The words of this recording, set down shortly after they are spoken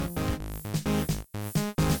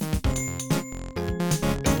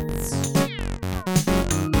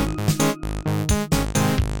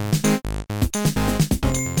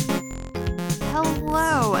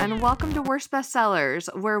welcome to Worst Bestsellers,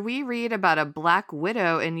 where we read about a Black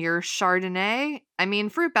Widow in your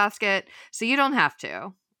fruit basket, so you don't have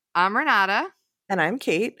to. I'm Renata. And I'm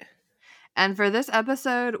Kate. And for this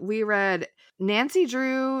episode, we read Nancy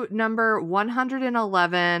Drew number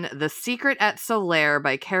 111, The Secret at Solaire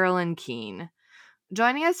by Carolyn Keene.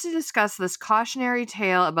 Joining us to discuss this cautionary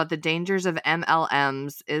tale about the dangers of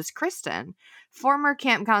MLMs is Kristen, former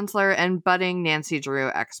camp counselor and budding Nancy Drew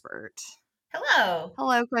expert. Hello.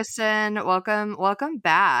 Hello, Kristen. Welcome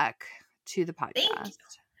back to the podcast. Thank you.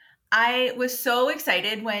 I was so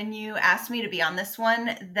excited when you asked me to be on this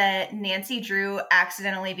one that Nancy Drew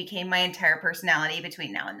accidentally became my entire personality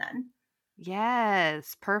between now and then.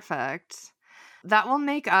 Yes, perfect. That will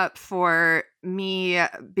make up for me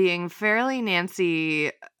being fairly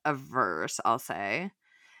Nancy averse, I'll say.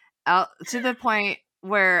 To the point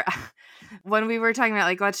where when we were talking about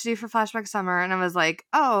like what to do for Flashback Summer, and I was like,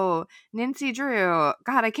 oh, Nancy Drew.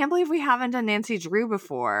 God, I can't believe we haven't done Nancy Drew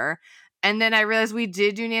before. And then I realized we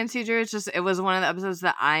did do Nancy Drew. It was one of the episodes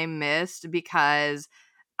that I missed because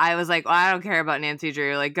I was like, well, I don't care about Nancy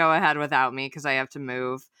Drew. Like, go ahead without me because I have to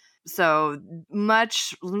move. So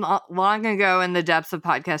much long ago in the depths of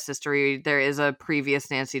podcast history, there is a previous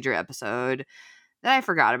Nancy Drew episode that I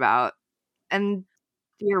forgot about. And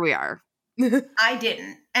here we are. I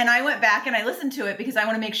didn't. And I went back and I listened to it because I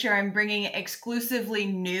want to make sure I'm bringing exclusively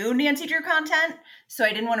new Nancy Drew content. So I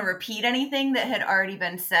didn't want to repeat anything that had already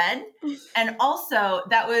been said. And also,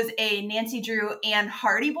 that was a Nancy Drew and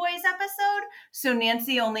Hardy Boys episode. So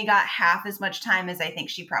Nancy only got half as much time as I think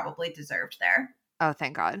she probably deserved there. Oh,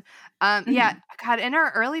 thank God. Yeah, God, in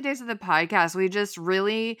our early days of the podcast, we just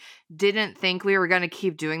really didn't think we were going to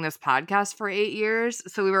keep doing this podcast for 8 years.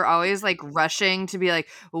 So we were always like rushing to be like,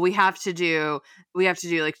 well, we have to do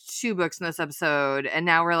like 2 books in this episode. And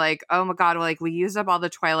now we're like, oh my God, we used up all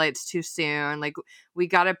the Twilights too soon. Like we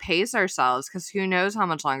got to pace ourselves because who knows how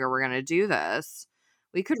much longer we're going to do this.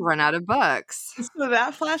 We could run out of books. So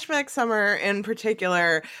that Flashback Summer in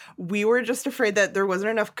particular, we were just afraid that there wasn't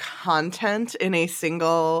enough content in a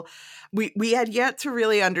single... We had yet to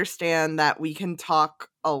really understand that we can talk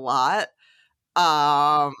a lot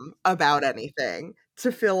about anything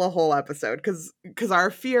to fill a whole episode. Because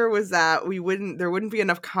our fear was that there wouldn't be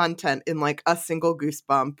enough content in like a single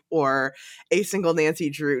Goosebump or a single Nancy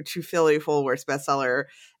Drew to fill a full Worst Bestseller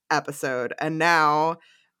episode. And now...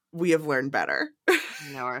 we have learned better.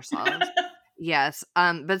 We know ourselves. Yes.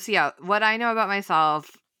 But so yeah, what I know about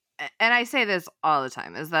myself, and I say this all the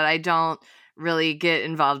time, is that I don't really get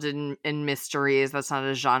involved in mysteries. That's not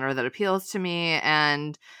a genre that appeals to me.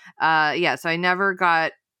 And so I never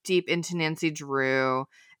got deep into Nancy Drew.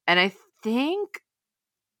 And I think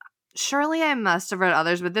surely I must have read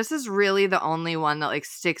others, but this is really the only one that like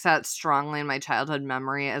sticks out strongly in my childhood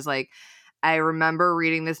memory as like, I remember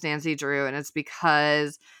reading this Nancy Drew, and it's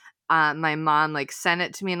because my mom like sent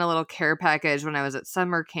it to me in a little care package when I was at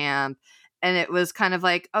summer camp. And it was kind of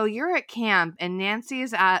like, oh, you're at camp and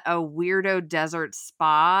Nancy's at a weirdo desert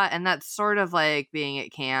spa. And that's sort of like being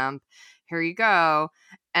at camp. Here you go.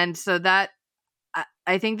 And so that,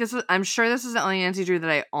 I'm sure this was the only Nancy Drew that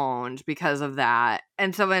I owned because of that.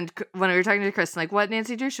 And so when we were talking to Kristen, like, what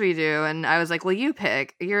Nancy Drew should we do? And I was like, well, you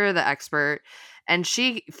pick. You're the expert. And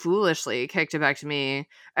she foolishly kicked it back to me.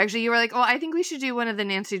 Actually, you were like, oh, I think we should do one of the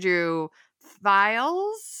Nancy Drew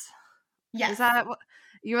files. Yes. Is that what?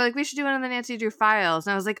 You were like, we should do one of the Nancy Drew files.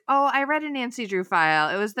 And I was like, oh, I read a Nancy Drew file.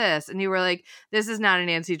 It was this. And you were like, this is not a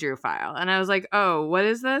Nancy Drew file. And I was like, oh, what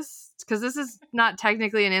is this? Because this is not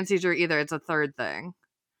technically a Nancy Drew either. It's a third thing.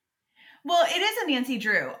 Well, it is a Nancy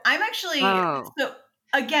Drew. I'm actually... So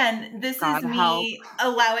again, this God is me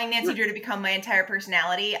allowing Nancy Drew to become my entire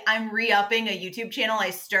personality. I'm re-upping a YouTube channel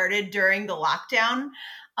I started during the lockdown.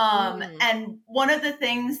 And one of the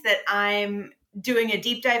things that I'm doing a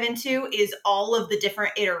deep dive into is all of the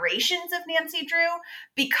different iterations of Nancy Drew,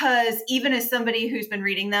 because even as somebody who's been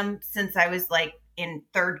reading them since I was like in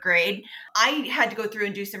 3rd grade, I had to go through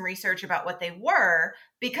and do some research about what they were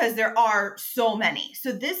because there are so many.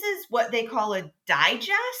 So this is what they call a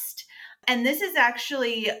digest. And this is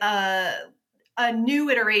actually a new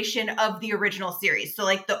iteration of the original series. So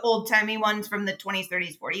like the old timey ones from the 20s,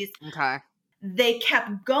 30s, 40s. Okay. They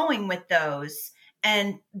kept going with those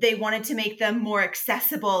and they wanted to make them more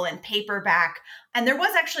accessible and paperback. And there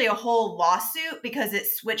was actually a whole lawsuit because it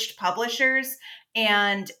switched publishers.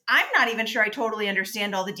 And I'm not even sure I totally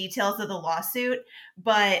understand all the details of the lawsuit.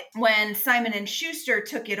 But when Simon & Schuster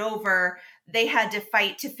took it over, they had to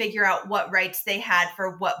fight to figure out what rights they had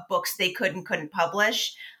for what books they could and couldn't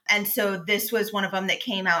publish. And so this was one of them that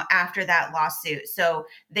came out after that lawsuit. So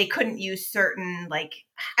they couldn't use certain, like,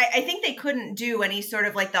 I think they couldn't do any sort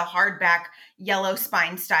of like the hardback yellow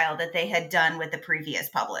spine style that they had done with the previous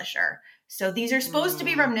publisher. So these are supposed to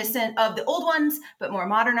be reminiscent of the old ones, but more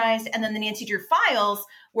modernized. And then the Nancy Drew files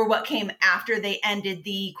were what came after they ended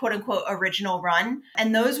the quote unquote original run.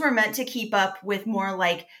 And those were meant to keep up with more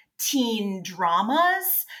like teen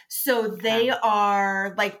dramas. So they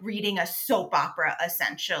are like reading a soap opera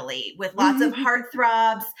essentially with lots of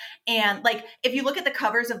heartthrobs. And like, if you look at the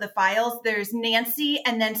covers of the files, there's Nancy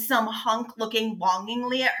and then some hunk looking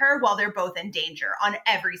longingly at her while they're both in danger on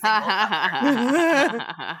every single cover.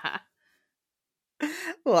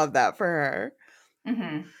 Love that for her.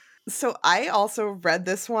 Mm-hmm. So I also read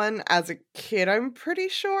this one as a kid, I'm pretty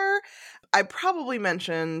sure. I probably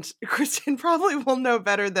mentioned, Kristen probably will know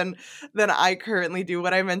better than I currently do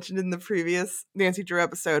what I mentioned in the previous Nancy Drew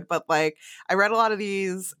episode, but like I read a lot of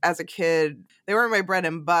these as a kid. They weren't my bread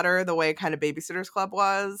and butter the way kind of Babysitter's Club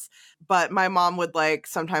was, but my mom would like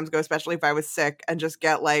sometimes go, especially if I was sick, and just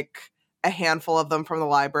get like a handful of them from the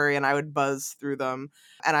library and I would buzz through them.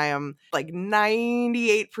 And I am like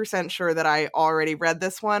 98% sure that I already read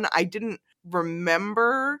this one. I didn't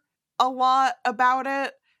remember a lot about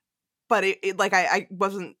it. But it like I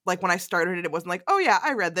wasn't like when I started it wasn't like, oh yeah,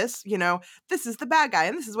 I read this, you know, this is the bad guy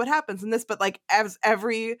and this is what happens in this. But like as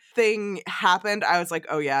everything happened, I was like,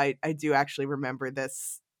 oh yeah, I do actually remember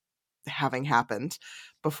this having happened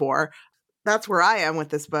before. That's where I am with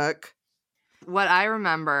this book. What I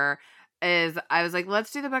remember is I was like,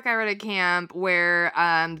 let's do the book I read at camp where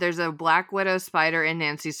there's a black widow spider in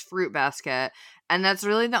Nancy's fruit basket. And that's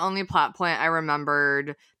really the only plot point I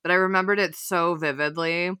remembered, but I remembered it so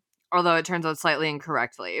vividly. Although it turns out slightly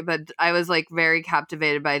incorrectly, but I was like very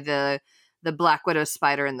captivated by the black widow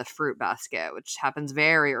spider in the fruit basket, which happens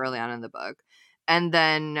very early on in the book. And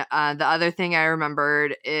then the other thing I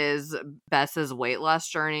remembered is Bess's weight loss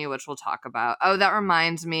journey, which we'll talk about. Oh, that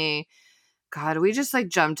reminds me. God, we just like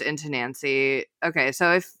jumped into Nancy. Okay,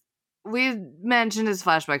 so if we mentioned it's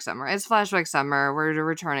flashback summer, it's flashback summer. We're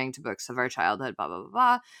returning to books of our childhood. Blah blah blah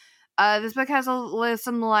blah. This book has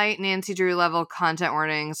some light Nancy Drew level content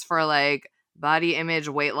warnings for like body image,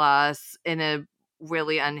 weight loss in a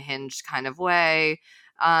really unhinged kind of way.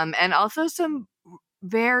 And also some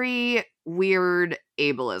very weird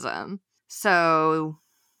ableism. So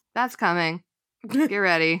that's coming. Get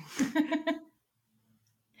ready.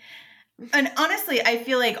 And honestly, I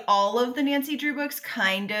feel like all of the Nancy Drew books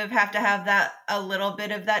kind of have to have that, a little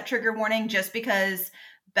bit of that trigger warning, just because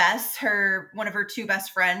Bess, one of her two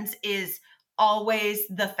best friends, is always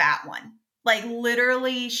the fat one. Like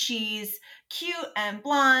literally she's cute and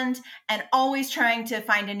blonde and always trying to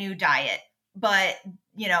find a new diet, but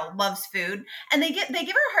you know, loves food. And they give her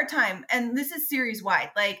a hard time. And this is series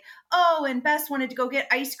wide. Like, oh, and Bess wanted to go get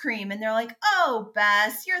ice cream. And they're like, oh,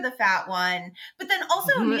 Bess, you're the fat one. But then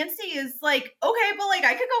also Nancy is like, okay, but like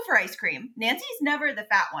I could go for ice cream. Nancy's never the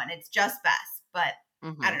fat one. It's just Bess. But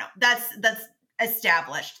I don't know. That's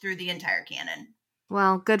established through the entire canon.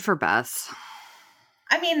 Well, good for Bess.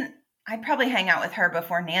 I mean, I'd probably hang out with her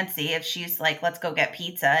before Nancy if she's like, let's go get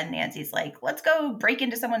pizza. And Nancy's like, let's go break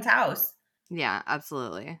into someone's house. Yeah,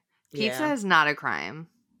 absolutely. Pizza is not a crime.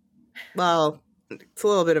 Well, it's a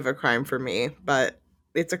little bit of a crime for me, but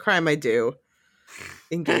it's a crime I do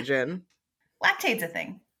engage in. Lactate's a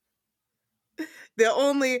thing. The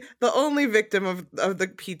only victim of the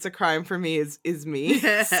pizza crime for me is me.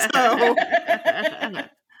 So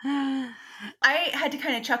I had to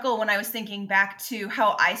kind of chuckle when I was thinking back to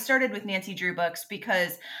how I started with Nancy Drew books,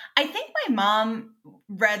 because I think my mom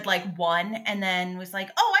read like one and then was like,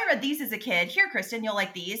 oh, I read these as a kid. Here, Kristen, you'll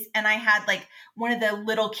like these. And I had like one of the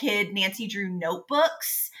little kid Nancy Drew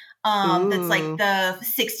notebooks that's like the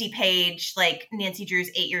 60-page, like Nancy Drew's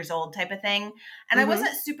 8 years old type of thing. And I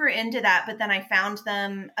wasn't super into that, but then I found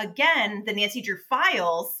them again, the Nancy Drew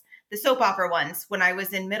files, the soap opera ones, when I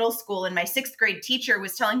was in middle school, and my 6th grade teacher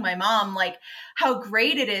was telling my mom like how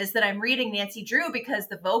great it is that I'm reading Nancy Drew because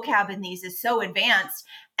the vocab in these is so advanced.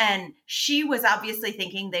 And she was obviously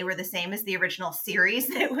thinking they were the same as the original series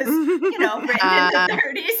that was, you know, written in the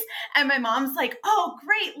 30s. And my mom's like, oh,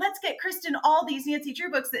 great. Let's get Kristen all these Nancy Drew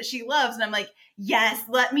books that she loves. And I'm like, yes,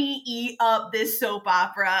 let me eat up this soap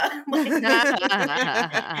opera. Like,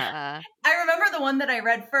 I remember the one that I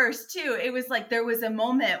read first, too. It was like there was a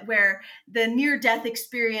moment where the near-death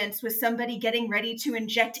experience was somebody getting ready to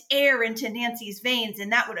inject air into Nancy's veins,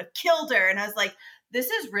 and that would have killed her. And I was like, this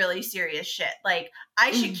is really serious shit. Like,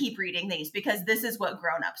 I should keep reading these because this is what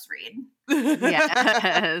grown-ups read.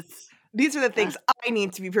 Yes. These are the things I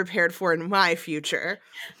need to be prepared for in my future.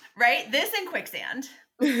 Right? This and quicksand.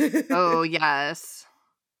 Oh, yes.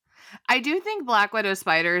 I do think Black Widow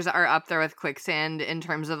spiders are up there with quicksand in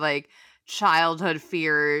terms of like childhood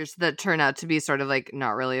fears that turn out to be sort of like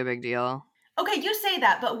not really a big deal. Okay, you say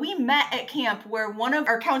that, but we met at camp where one of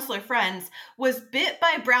our counselor friends was bit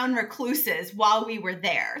by brown recluses while we were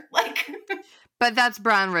there. Like, but that's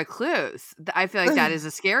brown recluse. I feel like that is a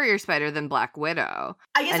scarier spider than Black Widow.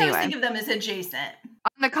 I guess Anyway. I was thinking of them as adjacent.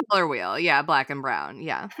 On the color wheel, yeah, black and brown,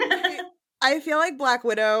 yeah. I feel like Black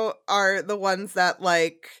Widow are the ones that,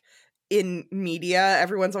 like, in media,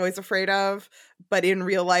 everyone's always afraid of, but in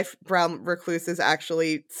real life, brown recluse is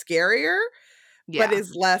actually scarier, but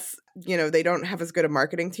is less, they don't have as good a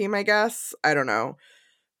marketing team, I guess. I don't know,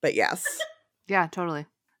 but yes. Yeah, totally.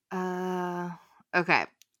 Okay,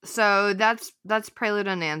 so that's Prelude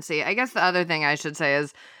on Nancy. I guess the other thing I should say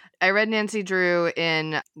is I read Nancy Drew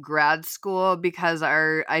in grad school because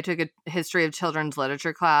I took a history of children's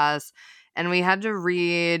literature class, and we had to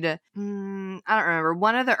read, I don't remember,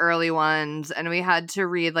 one of the early ones, and we had to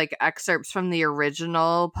read like excerpts from the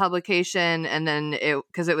original publication, and then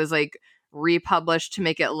because it was like republished to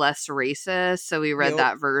make it less racist, so we read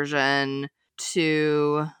that version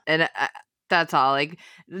too, and that's all. Like,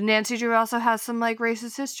 Nancy Drew also has some like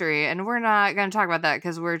racist history, and we're not going to talk about that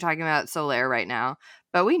because we're talking about Solaire right now,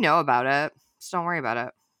 but we know about it, so don't worry about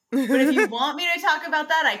it. But if you want me to talk about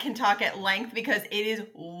that, I can talk at length because it is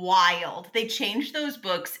wild. They changed those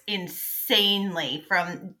books insanely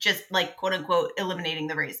from just like, quote unquote, eliminating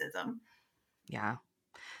the racism. Yeah.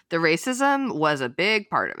 The racism was a big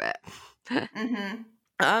part of it.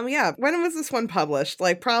 Yeah. When was this one published?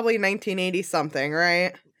 Like probably 1980 something,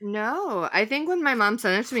 right? No, I think when my mom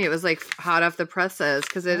sent it to me, it was like hot off the presses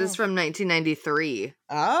because it is from 1993.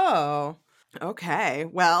 Oh. Okay.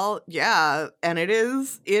 Well, yeah, and it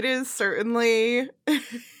is certainly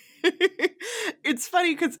it's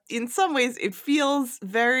funny because in some ways it feels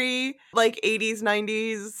very like 80s,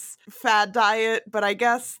 90s fad diet, but I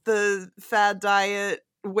guess the fad diet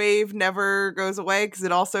wave never goes away because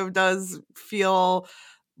it also does feel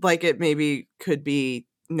like it maybe could be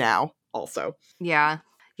now also. Yeah,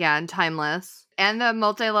 and timeless. And the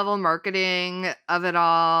multi-level marketing of it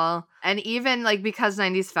all. And even like because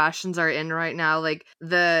 90s fashions are in right now, like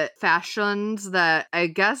the fashions that I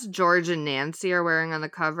guess George and Nancy are wearing on the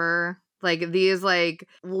cover, like these like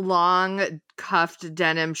long cuffed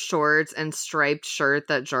denim shorts and striped shirt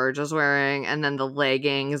that George is wearing, and then the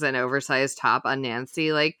leggings and oversized top on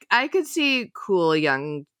Nancy. Like I could see cool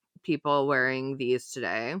young people wearing these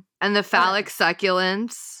today. And the phallic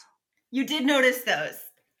succulents. You did notice those.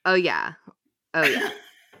 Oh yeah. I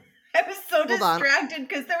was so distracted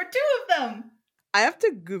because there were two of them. I have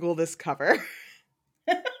to Google this cover.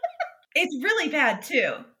 It's really bad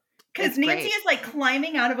too. Because Nancy is like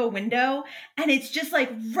climbing out of a window and it's just like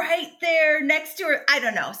right there next to her. I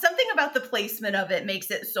don't know. Something about the placement of it makes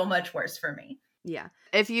it so much worse for me. Yeah.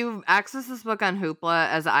 If you access this book on Hoopla,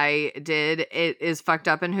 as I did, it is fucked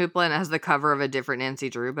up in Hoopla and it has the cover of a different Nancy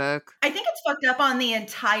Drew book. I think it's fucked up on the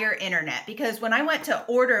entire internet because when I went to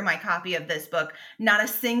order my copy of this book, not a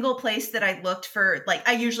single place that I looked for, like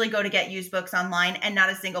I usually go to get used books online and not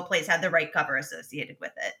a single place had the right cover associated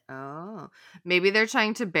with it. Oh, maybe they're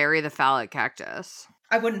trying to bury the phallic cactus.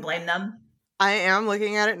 I wouldn't blame them. I am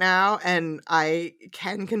looking at it now and I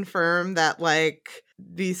can confirm that like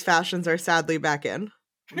these fashions are sadly back in.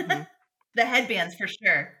 Mm-hmm. The headbands for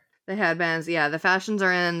sure. The headbands, yeah. The fashions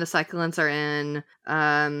are in. The succulents are in.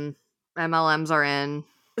 MLMs are in.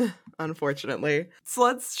 Unfortunately.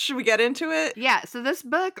 So should we get into it? Yeah. So this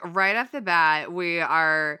book, right off the bat,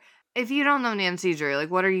 if you don't know Nancy Drew, like,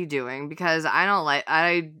 what are you doing? Because I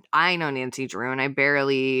know Nancy Drew and I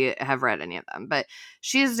barely have read any of them, but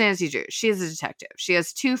she is Nancy Drew. She is a detective. She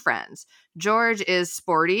has two friends. George is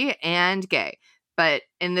sporty and gay, but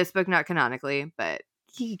in this book, not canonically, but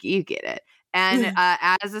you get it. And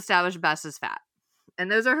as established, Bess is fat.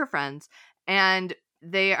 And those are her friends. And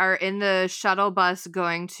they are in the shuttle bus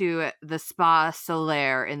going to the spa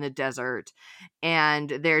Solaire in the desert. And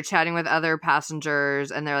they're chatting with other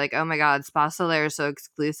passengers. And they're like, oh my God, spa Solaire is so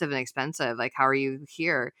exclusive and expensive. Like, how are you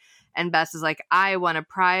here? And Bess is like, I won a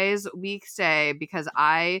prize weekday because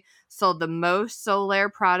I sold the most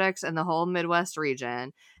Solaire products in the whole Midwest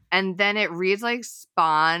region. And then it reads like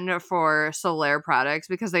Spawn for Solaire products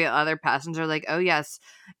because the other passengers are like, oh, yes,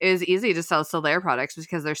 it was easy to sell Solaire products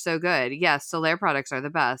because they're so good. Yes, Solaire products are the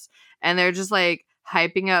best. And they're just like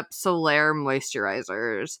hyping up Solaire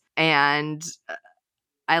moisturizers. And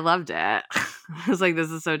I loved it. I was like,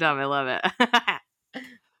 this is so dumb. I love it.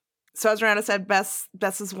 So Esmeralda said Bess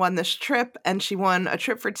has won this trip, and she won a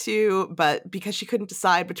trip for two, but because she couldn't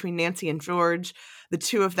decide between Nancy and George, the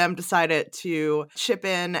two of them decided to chip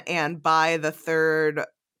in and buy the third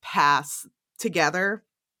pass together.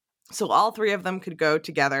 So all three of them could go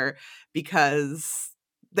together because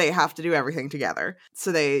they have to do everything together.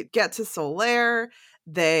 So they get to Solaire,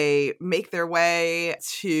 they make their way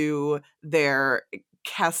to their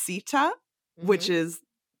casita, which is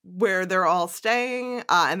where they're all staying,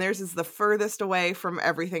 and theirs is the furthest away from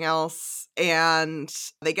everything else. And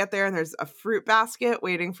they get there and there's a fruit basket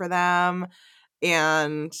waiting for them,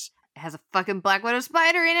 and it has a fucking Black Widow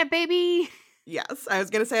spider in it, baby. Yes, I was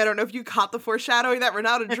gonna say, I don't know if you caught the foreshadowing that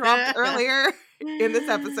Renata dropped earlier in this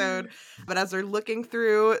episode, but as they're looking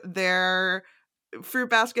through their fruit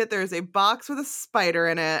basket, there's a box with a spider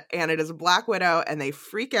in it, and it is a Black Widow, and they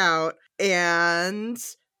freak out. And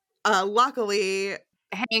luckily,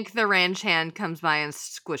 Hank the ranch hand comes by and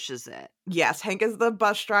squishes it. Yes, Hank is the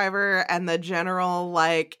bus driver and the general,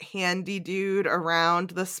 like, handy dude around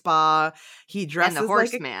the spa. He dresses and the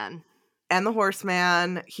horseman. And the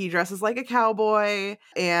horseman. He dresses like a cowboy,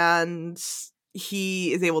 and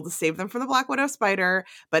he is able to save them from the Black Widow spider.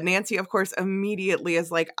 But Nancy, of course, immediately is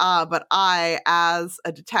like, but I, as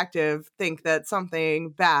a detective, think that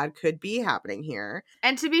something bad could be happening here.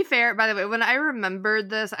 And to be fair, by the way, when I remembered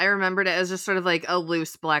this, I remembered it as just sort of like a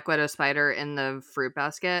loose Black Widow spider in the fruit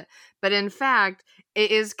basket. But in fact, it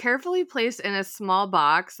is carefully placed in a small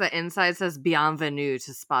box that inside says Bienvenue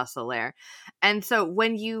to Spa Solaire. And so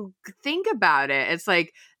when you think about it, it's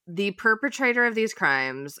like, the perpetrator of these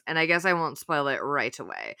crimes, and I guess I won't spoil it right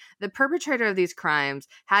away, the perpetrator of these crimes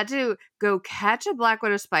had to go catch a Black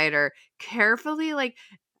Widow spider, carefully, like,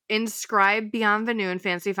 inscribe Bienvenue in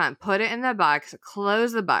fancy font, put it in the box,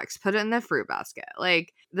 close the box, put it in the fruit basket.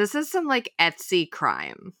 Like, this is some, like, Etsy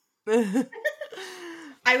crime.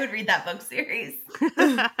 I would read that book series.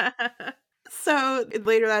 So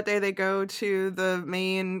later that day, they go to the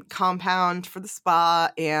main compound for the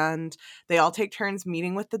spa, and they all take turns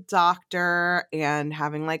meeting with the doctor and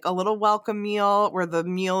having like a little welcome meal where the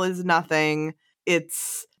meal is nothing.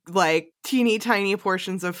 It's like teeny tiny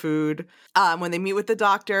portions of food. When they meet with the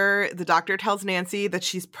doctor tells Nancy that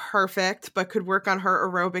she's perfect but could work on her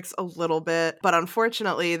aerobics a little bit. But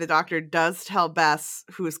unfortunately, the doctor does tell Bess,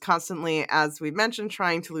 who is constantly, as we mentioned,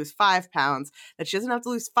 trying to lose 5 pounds, that she doesn't have to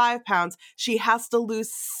lose 5 pounds. She has to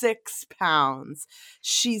lose 6 pounds.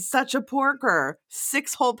 She's such a porker.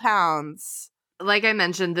 6 whole pounds. Like I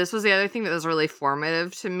mentioned, this was the other thing that was really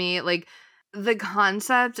formative to me. Like, the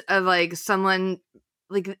concept of like someone,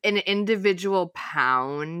 like an individual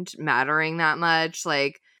pound mattering that much.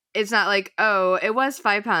 Like, it's not like, oh, it was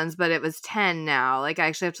 5 pounds, but it was 10 now. Like, I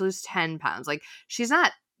actually have to lose 10 pounds. Like, she's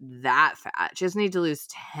not that fat. She doesn't need to lose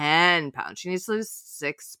 10 pounds. She needs to lose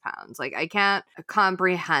 6 pounds. Like, I can't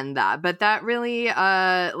comprehend that. But that really,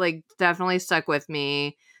 like, definitely stuck with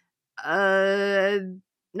me.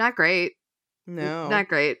 Not great. No. Not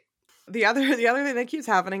great. The other thing that keeps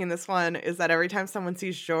happening in this one is that every time someone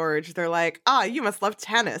sees George, they're like, you must love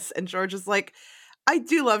tennis. And George is like, I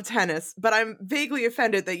do love tennis, but I'm vaguely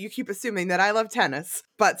offended that you keep assuming that I love tennis.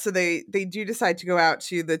 But so they do decide to go out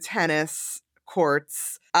to the tennis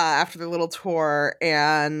courts after their little tour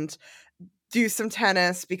and do some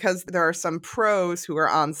tennis because there are some pros who are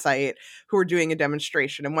on site who are doing a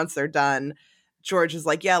demonstration. And once they're done, George is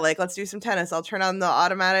like, yeah, like, let's do some tennis. I'll turn on the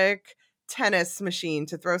automatic tennis machine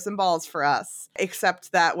to throw some balls for us.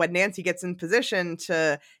 Except that when Nancy gets in position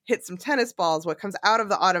to hit some tennis balls, what comes out of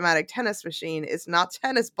the automatic tennis machine is not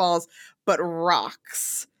tennis balls, but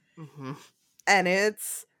rocks. Mm-hmm. And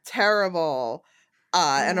it's terrible.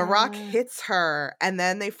 And a rock hits her, and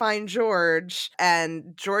then they find George,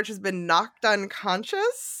 and George has been knocked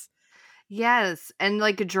unconscious. Yes, and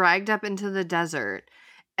like dragged up into the desert.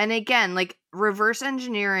 And again, like, reverse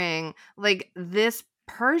engineering, like, this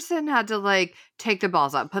person had to like take the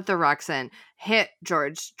balls out, put the rocks in, hit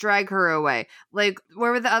George, drag her away. Like,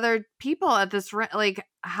 where were the other people at this? Like,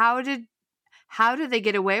 how did they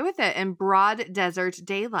get away with it in broad desert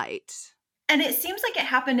daylight? And it seems like it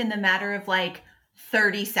happened in the matter of like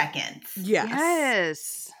 30 seconds.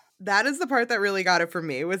 Yes. That is the part that really got it for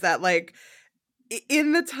me, was that like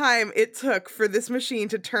in the time it took for this machine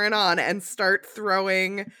to turn on and start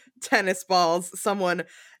throwing tennis balls, someone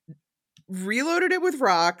reloaded it with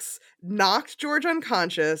rocks, knocked George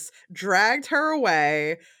unconscious, dragged her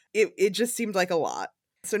away. It just seemed like a lot.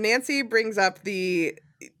 So Nancy brings up the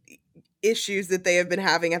issues that they have been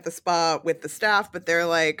having at the spa with the staff, but they're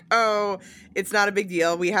like, oh, it's not a big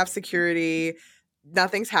deal. We have security.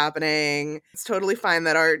 nothing's happening. It's totally fine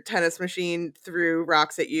that our tennis machine threw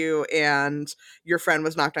rocks at you and your friend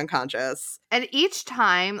was knocked unconscious. And each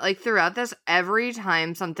time, like throughout this, every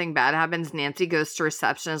time something bad happens, Nancy goes to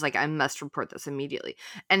reception and is like, I must report this immediately.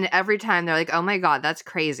 And every time they're like, oh my God, that's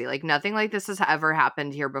crazy. Like nothing like this has ever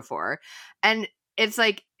happened here before. And it's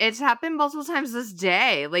like, it's happened multiple times this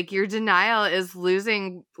day. Like your denial is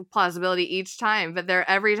losing plausibility each time. But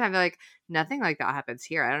every time they're like, nothing like that happens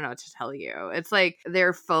here. I don't know what to tell you. It's like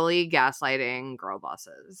they're fully gaslighting girl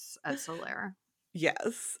bosses at Solaire.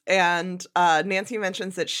 Yes. And Nancy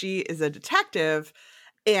mentions that she is a detective,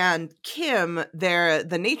 and Kim,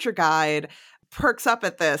 the nature guide, perks up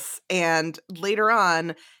at this and later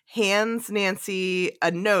on hands Nancy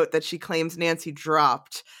a note that she claims Nancy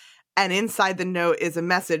dropped. And inside the note is a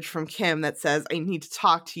message from Kim that says, I need to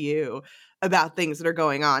talk to you about things that are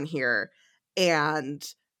going on here. And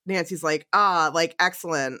Nancy's like, like,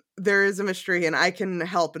 excellent. There is a mystery and I can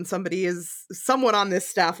help. And someone on this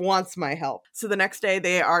staff wants my help. So the next day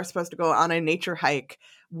they are supposed to go on a nature hike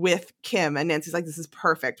with Kim. And Nancy's like, this is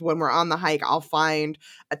perfect. When we're on the hike, I'll find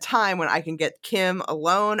a time when I can get Kim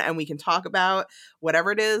alone and we can talk about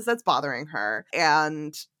whatever it is that's bothering her.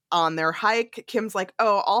 And on their hike, Kim's like,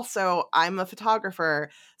 oh, also, I'm a photographer,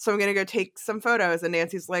 so I'm going to go take some photos. And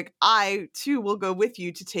Nancy's like, I, too, will go with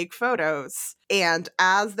you to take photos. And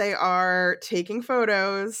as they are taking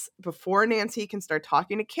photos, before Nancy can start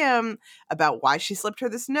talking to Kim about why she slipped her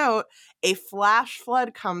this note, a flash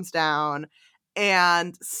flood comes down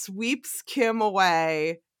and sweeps Kim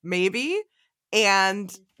away, maybe.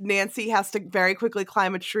 And Nancy has to very quickly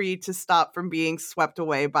climb a tree to stop from being swept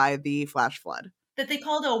away by the flash flood. That they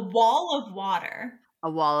called a wall of water. A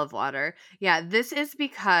wall of water. Yeah, this is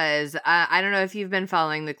because, I don't know if you've been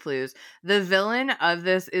following the clues. The villain of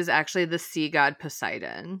this is actually the sea god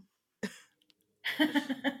Poseidon.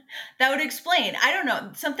 That would explain. I don't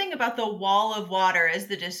know. Something about the wall of water as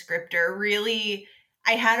the descriptor really,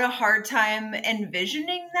 I had a hard time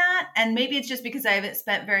envisioning that. And maybe it's just because I haven't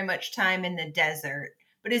spent very much time in the desert.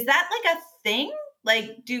 But is that like a thing?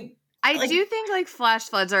 Like, I do think like flash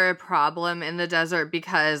floods are a problem in the desert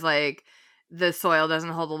because like the soil doesn't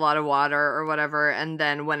hold a lot of water or whatever, and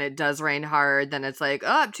then when it does rain hard, then it's like,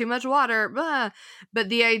 oh, too much water. Blah. But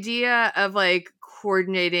the idea of like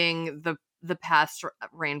coordinating the past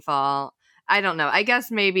rainfall, I don't know. I guess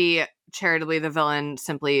maybe charitably the villain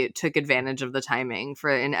simply took advantage of the timing for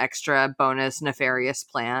an extra bonus nefarious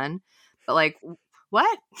plan. But like,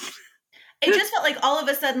 what? It just felt like all of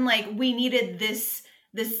a sudden, like we needed this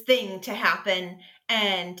thing to happen,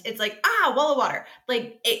 and it's like, wall of water.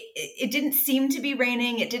 Like it didn't seem to be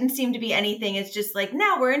raining, it didn't seem to be anything. It's just like,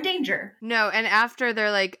 now we're in danger. No, and after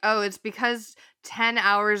they're like, oh, it's because 10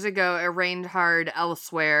 hours ago it rained hard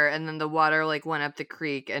elsewhere and then the water like went up the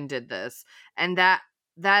creek and did this. And that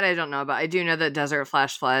I don't know about. I do know that desert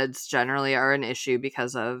flash floods generally are an issue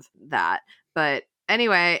because of that. But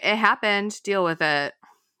anyway, it happened. Deal with it,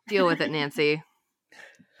 Nancy.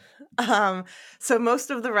 So most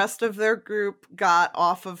of the rest of their group got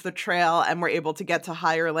off of the trail and were able to get to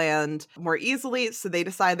higher land more easily. So they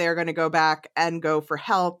decide they're going to go back and go for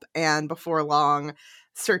help. And before long,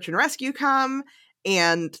 search and rescue come.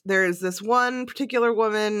 And there's this one particular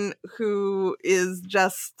woman who is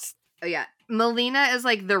just... Oh, yeah. Melina is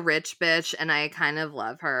like the rich bitch, and I kind of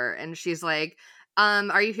love her. And she's like,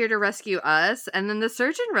 are you here to rescue us? And then the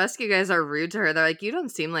search and rescue guys are rude to her. They're like, you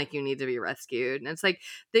don't seem like you need to be rescued. And it's like,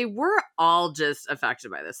 they were all just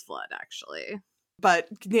affected by this flood, actually. But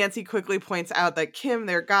Nancy quickly points out that Kim,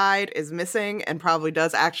 their guide, is missing and probably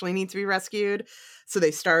does actually need to be rescued. So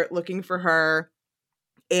they start looking for her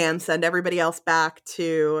and send everybody else back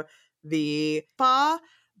to the spa.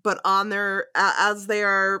 But as they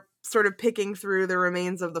are sort of picking through the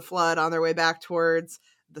remains of the flood on their way back towards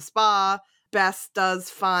the spa, Bess does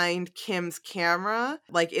find Kim's camera,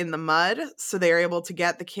 like in the mud. So they're able to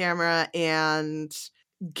get the camera and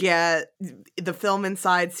get the film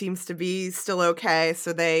inside seems to be still okay.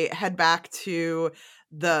 So they head back to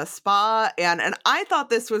the spa. And I thought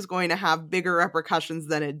this was going to have bigger repercussions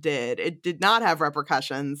than it did. It did not have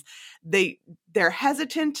repercussions. They're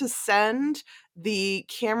hesitant to send the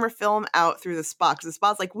camera film out through the spa because the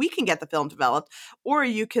spa's like, we can get the film developed, or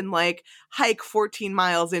you can like hike 14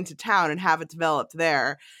 miles into town and have it developed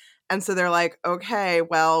there. And so they're like, okay,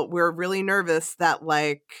 well, we're really nervous that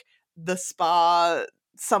like the spa,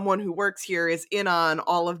 someone who works here is in on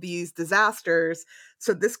all of these disasters.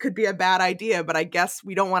 So this could be a bad idea, but I guess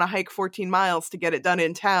we don't want to hike 14 miles to get it done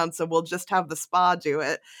in town. So we'll just have the spa do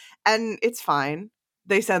it. And it's fine.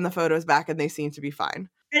 They send the photos back and they seem to be fine.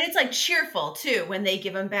 And it's like cheerful too when they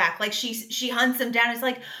give them back. Like she hunts them down. It's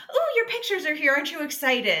like, oh, your pictures are here. Aren't you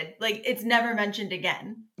excited? Like it's never mentioned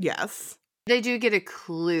again. Yes. They do get a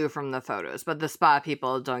clue from the photos, but the spa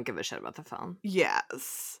people don't give a shit about the film.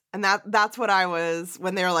 Yes. And that's what I was,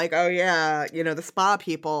 when they were like, oh yeah, the spa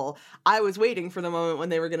people, I was waiting for the moment when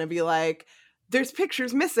they were going to be like, there's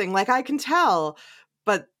pictures missing, like I can tell,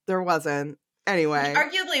 but there wasn't. Anyway. Which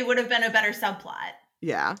arguably would have been a better subplot.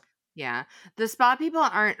 Yeah. Yeah. The spa people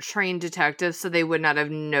aren't trained detectives, so they would not have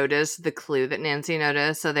noticed the clue that Nancy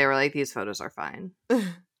noticed, so they were like, these photos are fine.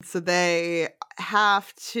 So they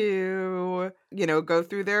have to, go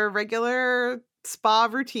through their regular spa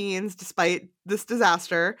routines despite this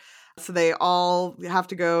disaster. So they all have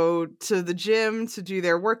to go to the gym to do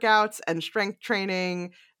their workouts and strength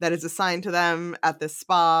training that is assigned to them at this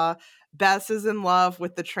spa. Bess is in love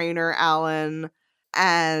with the trainer, Alan,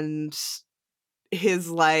 and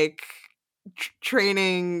his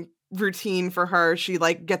training routine for her. She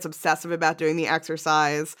gets obsessive about doing the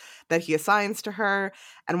exercise that he assigns to her.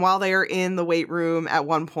 And while they are in the weight room, at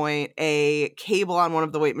one point, a cable on one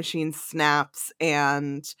of the weight machines snaps,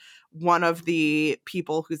 and one of the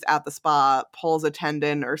people who's at the spa pulls a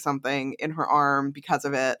tendon or something in her arm because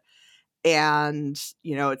of it. And,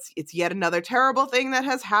 it's yet another terrible thing that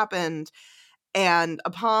has happened. And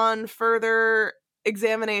upon further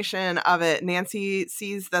examination of it, Nancy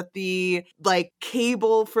sees that the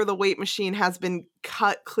cable for the weight machine has been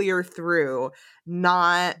cut clear through,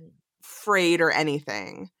 not frayed or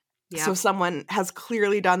anything. Yep. So someone has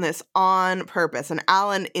clearly done this on purpose. And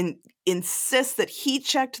Alan insists that he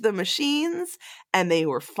checked the machines and they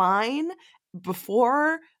were fine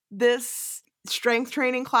before this strength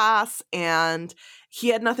training class, and he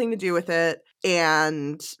had nothing to do with it.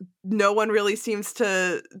 And no one really seems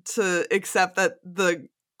to accept that the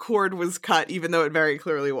cord was cut, even though it very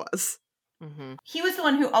clearly was. Mm-hmm. He was the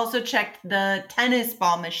one who also checked the tennis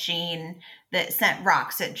ball machine that sent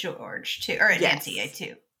rocks at George too, or at Nancy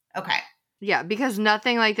too. Okay. Yeah, because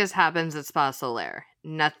nothing like this happens at Spa Solaire.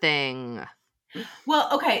 Nothing. Well,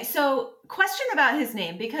 okay, so question about his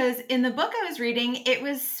name, because in the book I was reading, it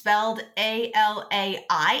was spelled Alain,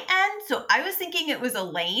 so I was thinking it was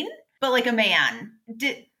Elaine, but like a man.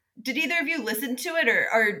 Did either of you listen to it,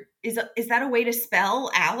 or is that a way to spell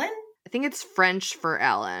Alan? I think it's French for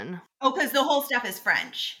Alan. Oh, because the whole stuff is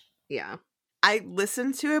French. Yeah. I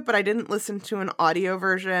listened to it, but I didn't listen to an audio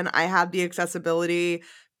version. I had the accessibility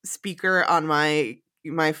speaker on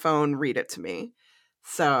my phone read it to me.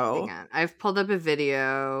 So hang on. I've pulled up a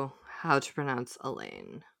video how to pronounce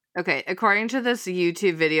Elaine. Okay, according to this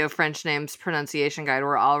YouTube video, French names pronunciation guide,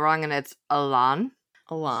 we're all wrong, and it's Alain.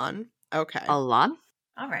 Alain. Okay. Alain.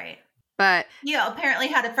 All right. But yeah, apparently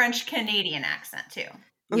had a French Canadian accent too.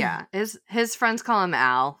 Yeah, his friends call him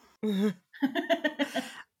Al.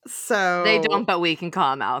 So they don't, but we can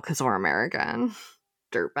call him Al because we're American.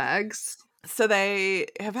 Dirtbags. So they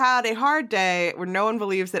have had a hard day where no one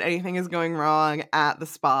believes that anything is going wrong at the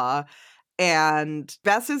spa. And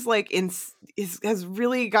Bess is has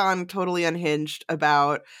really gone totally unhinged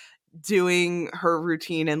about doing her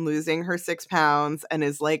routine and losing her 6 pounds, and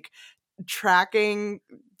is tracking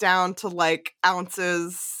down to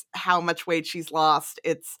ounces how much weight she's lost.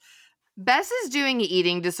 It's Bess is doing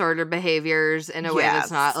eating disorder behaviors in a way that's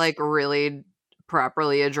not really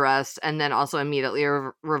properly addressed, and then also immediately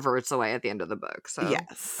reverts away at the end of the book. So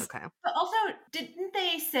yes. Okay. But also, didn't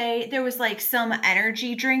they say there was some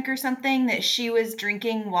energy drink or something that she was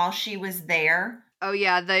drinking while she was there? Oh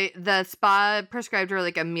yeah, the spa prescribed her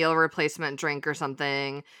a meal replacement drink or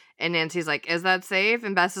something, and Nancy's like, "Is that safe?"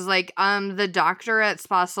 And Bess is like, "The doctor at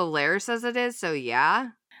Spa Solaire says it is, so yeah."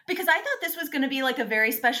 Because I thought this was going to be a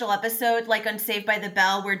very special episode, like on Saved by the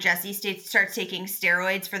Bell, where Jesse starts taking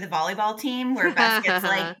steroids for the volleyball team, where Bess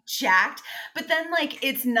gets jacked. But then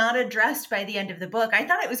it's not addressed by the end of the book. I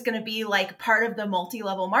thought it was going to be part of the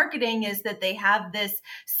multi-level marketing is that they have this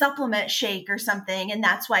supplement shake or something. And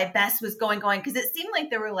that's why Bess was going. Because it seemed like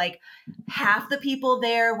there were half the people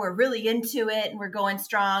there were really into it and were going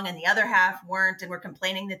strong, and the other half weren't and were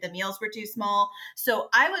complaining that the meals were too small. So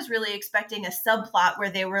I was really expecting a subplot where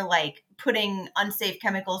they were putting unsafe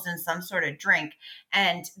chemicals in some sort of drink.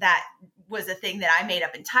 And that was a thing that I made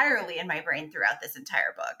up entirely in my brain throughout this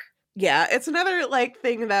entire book. Yeah, it's another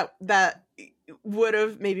thing that would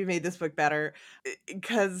have maybe made this book better,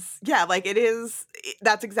 because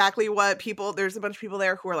that's exactly what there's a bunch of people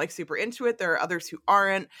there who are super into it. There are others who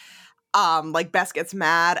aren't. Bess gets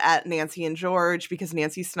mad at Nancy and George because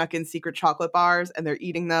Nancy snuck in secret chocolate bars and they're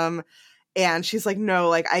eating them. And she's like, no,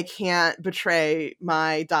 like, I can't betray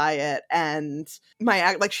my diet and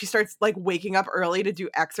my, like, she starts like waking up early to do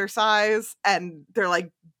exercise. And they're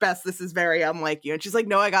like, Bess, this is very unlike you. And she's like,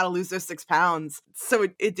 no, I got to lose those 6 pounds. So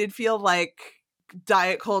it did feel like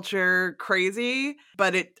diet culture crazy,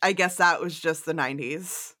 but I guess that was just the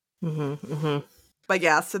 90s. Mm-hmm, mm-hmm. But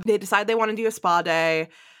yeah, so they decide they want to do a spa day.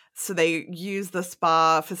 So they use the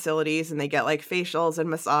spa facilities and they get like facials and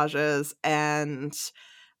massages. And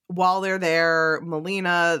while they're there,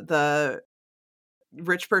 Melina, the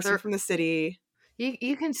rich person from the city.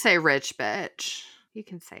 You can say rich bitch. You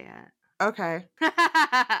can say it. Okay.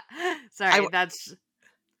 Sorry,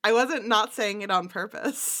 I wasn't not saying it on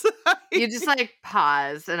purpose. You just like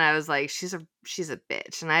paused, and I was like, she's a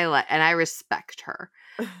bitch, and I respect her.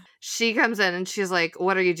 She comes in and she's like,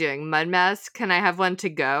 what are you doing? Mud mask? Can I have one to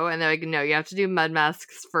go? And they're like, no, you have to do mud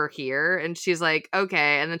masks for here. And she's like,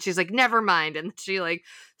 okay. And then she's like, never mind. And she like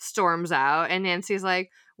storms out. And Nancy's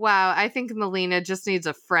like, wow, I think Melina just needs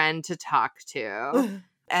a friend to talk to.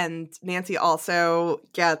 And Nancy also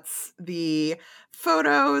gets the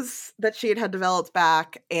photos that she had developed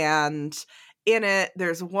back. And in it,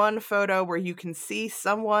 there's one photo where you can see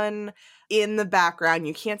someone in the background.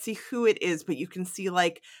 You can't see who it is, but you can see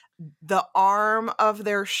like the arm of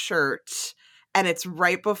their shirt. And it's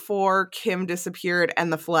right before Kim disappeared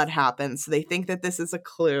and the flood happened. So they think that this is a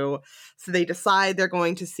clue. So they decide they're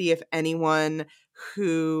going to see if anyone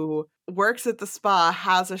who works at the spa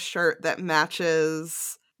has a shirt that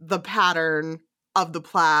matches the pattern of the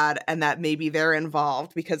plaid and that maybe they're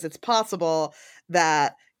involved, because it's possible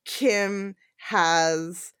that Kim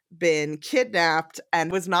has been kidnapped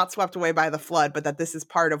and was not swept away by the flood, but that this is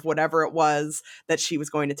part of whatever it was that she was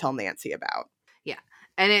going to tell Nancy about. Yeah.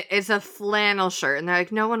 And it's a flannel shirt. And they're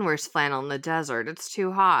like, no one wears flannel in the desert. It's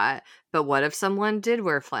too hot. But what if someone did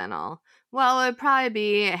wear flannel? Well, it'd probably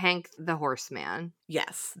be Hank the Horseman.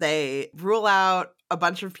 Yes. They rule out a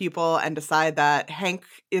bunch of people and decide that Hank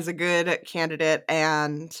is a good candidate.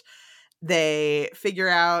 And they figure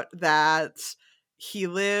out that he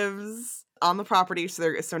lives on the property.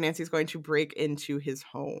 So Nancy's going to break into his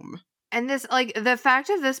home. And this, like, the fact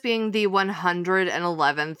of this being the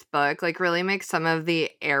 111th book, like, really makes some of the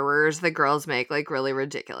errors the girls make, like, really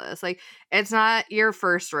ridiculous. Like, it's not your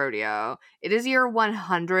first rodeo. It is your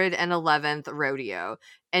 111th rodeo.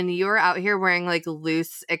 And you're out here wearing, like,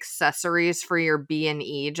 loose accessories for your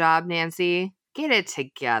B&E job, Nancy. Get it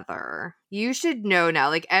together. You should know now,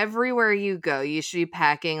 like, everywhere you go, you should be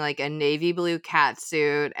packing, like, a navy blue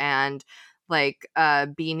catsuit and like a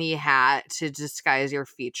beanie hat to disguise your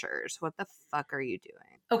features. What the fuck are you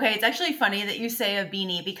doing? Okay, it's actually funny that you say a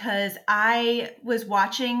beanie because I was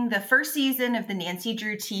watching the first season of the Nancy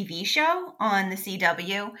Drew TV show on the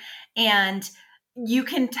CW, and you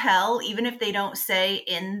can tell, even if they don't say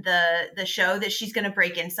in the show that she's going to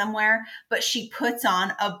break in somewhere, but she puts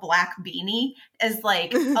on a black beanie as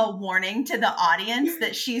like a warning to the audience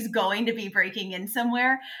that she's going to be breaking in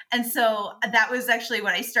somewhere. And so that was actually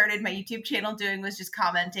what I started my YouTube channel doing, was just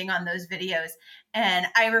commenting on those videos. And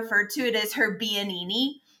I referred to it as her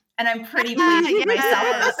beanie. And I'm pretty pleased with myself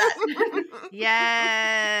about that.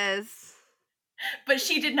 Yes. But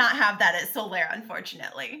she did not have that at Solaire,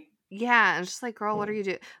 unfortunately. Yeah, and just like, girl, what are you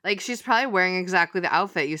doing? Like, she's probably wearing exactly the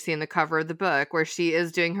outfit you see in the cover of the book, where she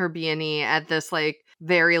is doing her B&E at this, like,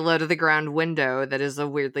 very low to the ground window that is a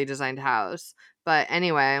weirdly designed house. But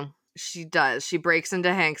anyway, she does. She breaks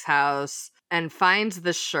into Hank's house and finds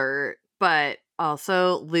the shirt, but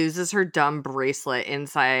also loses her dumb bracelet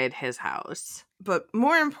inside his house. But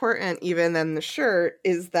more important even than the shirt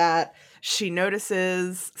is that she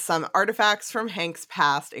notices some artifacts from Hank's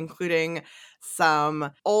past, including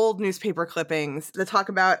some old newspaper clippings that talk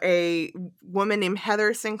about a woman named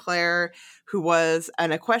Heather Sinclair, who was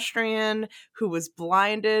an equestrian who was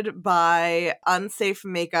blinded by unsafe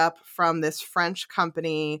makeup from this French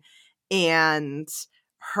company, and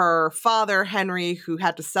her father, Henry, who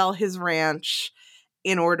had to sell his ranch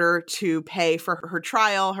in order to pay for her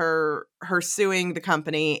trial, her suing the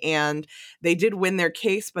company. And they did win their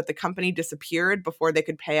case, but the company disappeared before they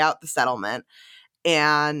could pay out the settlement.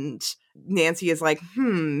 And Nancy is like,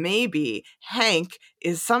 maybe Hank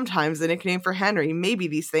is sometimes the nickname for Henry. Maybe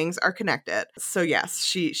these things are connected. So yes,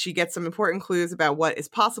 she gets some important clues about what is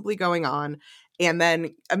possibly going on, and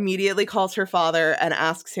then immediately calls her father and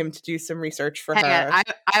asks him to do some research for her.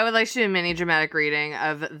 I would like to do a mini dramatic reading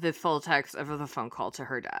of the full text of the phone call to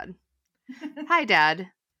her dad. Hi, Dad.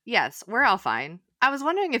 Yes, we're all fine. I was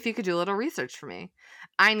wondering if you could do a little research for me.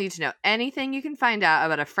 I need to know anything you can find out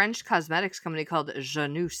about a French cosmetics company called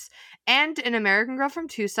Janus and an American girl from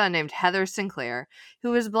Tucson named Heather Sinclair,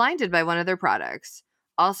 who was blinded by one of their products.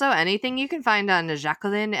 Also, anything you can find on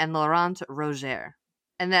Jacqueline and Laurent Roger.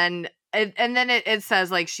 And then it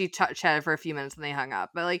says like she chatted for a few minutes and they hung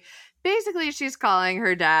up. But like basically she's calling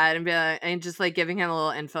her dad and just like giving him a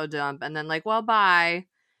little info dump and then like, well, bye.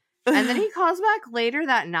 And then he calls back later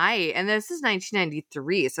that night, and this is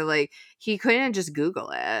 1993, so like he couldn't just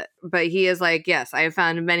Google it. But he is like, yes, I have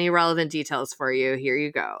found many relevant details for you. Here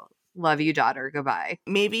you go. Love you, daughter. Goodbye.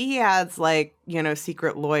 Maybe he has like,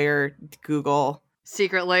 secret lawyer Google.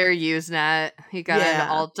 Secret lawyer Usenet. He got into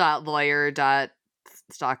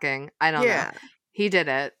alt.lawyer.stalking. I don't know. He did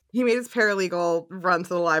it. He made his paralegal run to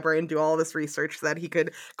the library and do all this research so that he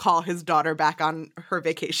could call his daughter back on her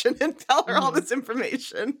vacation and tell her all this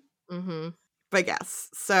information. Mm-hmm. But yes,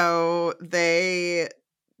 so they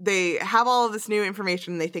have all of this new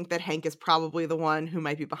information. They think that Hank is probably the one who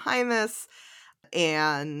might be behind this.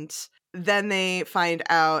 And then they find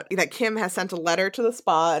out that Kim has sent a letter to the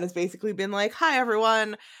spa and has basically been like, hi,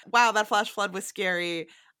 everyone. Wow, that flash flood was scary.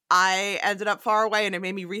 I ended up far away and it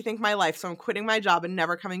made me rethink my life. So I'm quitting my job and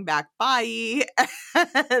never coming back. Bye.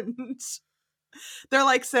 And they're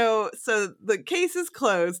like, so the case is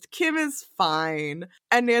closed. Kim is fine.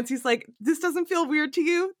 And Nancy's like, this doesn't feel weird to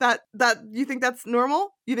you? That you think that's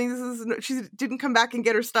normal? You think this is, she didn't come back and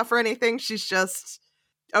get her stuff or anything? She's just,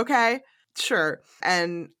 okay, sure.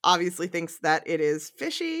 And obviously thinks that it is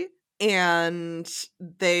fishy. And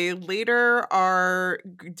they later are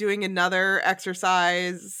doing another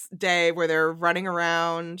exercise day where they're running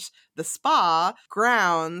around the spa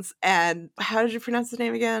grounds. And how did you pronounce his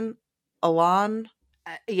name again? Alon?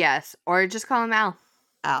 Yes, or just call him Al.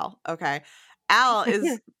 Al, okay. Al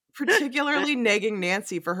is particularly nagging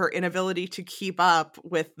Nancy for her inability to keep up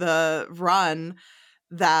with the run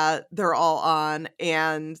that they're all on.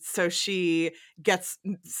 And so she gets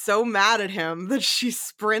so mad at him that she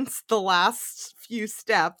sprints the last few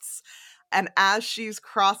steps. And as she's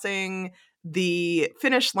crossing the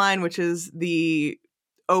finish line, which is the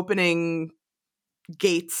opening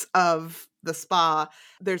gates of the spa,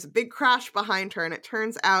 there's a big crash behind her, and it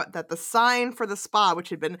turns out that the sign for the spa, which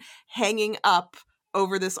had been hanging up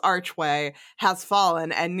over this archway, has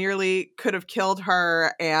fallen and nearly could have killed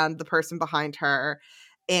her and the person behind her.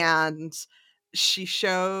 And she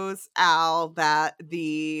shows Al that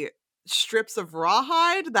the strips of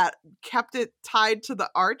rawhide that kept it tied to the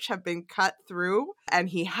arch have been cut through, and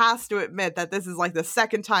he has to admit that this is like the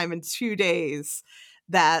second time in 2 days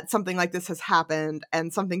that something like this has happened,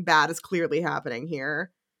 and something bad is clearly happening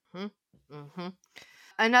here. Mm-hmm.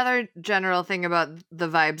 Another general thing about the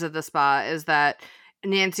vibes of the spa is that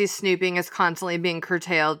Nancy's snooping is constantly being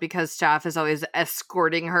curtailed because staff is always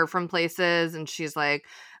escorting her from places, and she's like,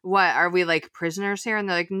 what, are we like prisoners here? And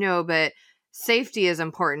they're like, no, but safety is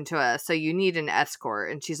important to us, so you need an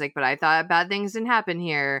escort. And she's like, but I thought bad things didn't happen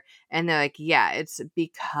here. And they're like, yeah, it's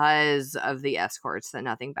because of the escorts that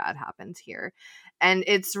nothing bad happens here. And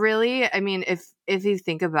it's really, I mean, if you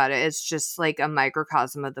think about it, it's just like a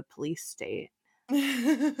microcosm of the police state.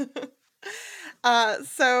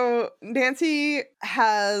 So Nancy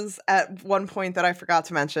has, at one point that I forgot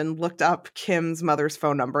to mention, looked up Kim's mother's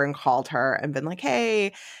phone number and called her and been like,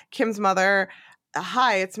 hey, Kim's mother,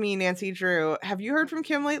 hi, it's me, Nancy Drew. Have you heard from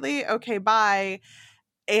Kim lately? Okay, bye.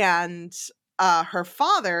 And her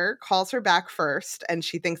father calls her back first, and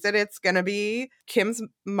she thinks that it's going to be Kim's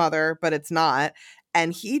mother, but it's not.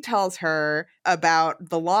 And he tells her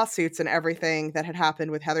about the lawsuits and everything that had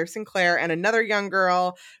happened with Heather Sinclair and another young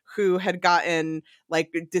girl who had gotten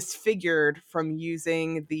like disfigured from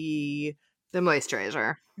using the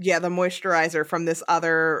moisturizer. Yeah, the moisturizer from this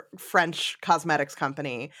other French cosmetics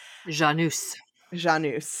company. Janus.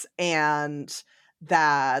 And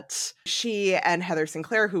that she and Heather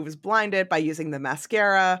Sinclair, who was blinded by using the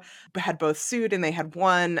mascara, had both sued and they had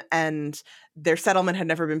won, and their settlement had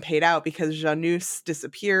never been paid out because Janus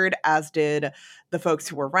disappeared, as did the folks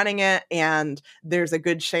who were running it. And there's a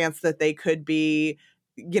good chance that they could be,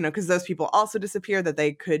 because those people also disappeared, that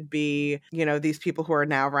they could be, these people who are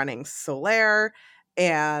now running Solaire.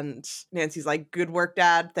 And Nancy's like, good work,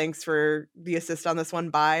 Dad. Thanks for the assist on this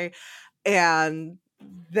one. Bye. And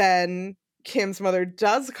then Kim's mother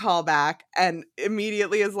does call back and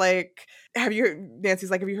immediately is like, Nancy's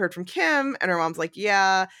like, have you heard from Kim? And her mom's like,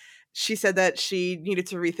 yeah. She said that she needed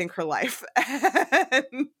to rethink her life.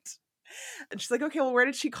 and she's like, okay, well, where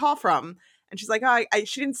did she call from? And she's like,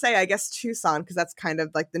 she didn't say, I guess Tucson, because that's kind of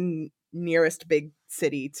like the nearest big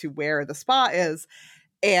city to where the spa is.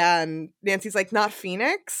 And Nancy's like, not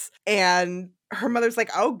Phoenix? And her mother's like,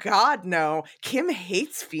 oh God, no. Kim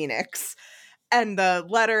hates Phoenix. And the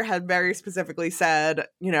letter had very specifically said,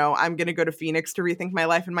 I'm going to go to Phoenix to rethink my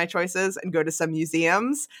life and my choices and go to some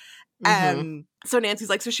museums. And so Nancy's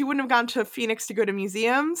like, so she wouldn't have gone to Phoenix to go to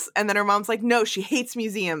museums? And then her mom's like, no, she hates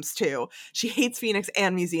museums too. She hates Phoenix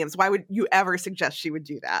and museums. Why would you ever suggest she would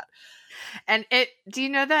do that? And do you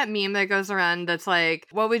know that meme that goes around that's like,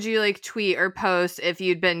 what would you like tweet or post if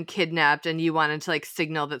you'd been kidnapped and you wanted to like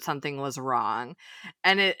signal that something was wrong?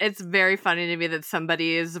 And it's very funny to me that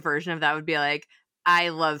somebody's version of that would be like, I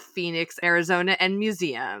love Phoenix, Arizona, and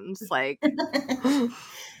museums. Like,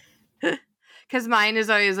 because mine is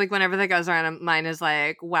always like, whenever that goes around, mine is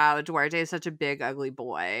like, wow, Duarte is such a big, ugly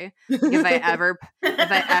boy. Like, if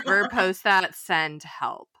I ever post that, send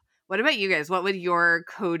help. What about you guys? What would your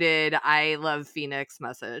coded I love Phoenix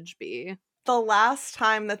message be? The last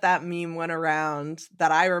time that meme went around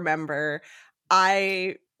that I remember,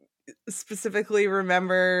 I specifically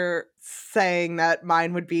remember saying that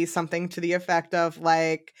mine would be something to the effect of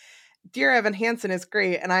like, Dear Evan Hansen is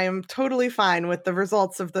great, and I am totally fine with the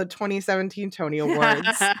results of the 2017 Tony Awards.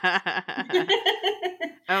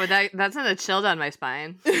 Oh, that's a chill down my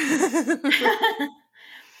spine.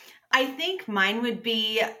 I think mine would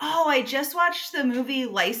be, I just watched the movie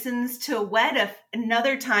License to Wed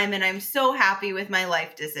another time, and I'm so happy with my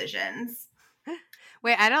life decisions.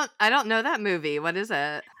 Wait, I don't know that movie. What is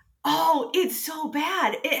it? Oh, it's so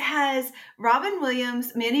bad. It has Robin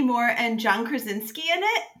Williams, Mandy Moore, and John Krasinski in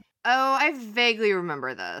it. Oh, I vaguely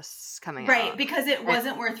remember this coming out. Right, because it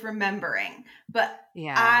wasn't worth remembering. But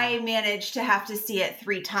yeah. I managed to have to see it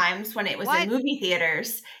 3 times when it was in movie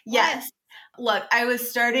theaters. What? Yes. Look, I was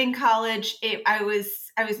starting college. I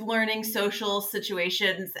was learning social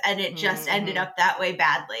situations, and it just ended up that way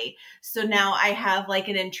badly. So now I have like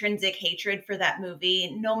an intrinsic hatred for that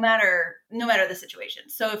movie, no matter the situation.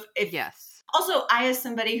 So if yes. Also, I, as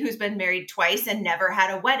somebody who's been married twice and never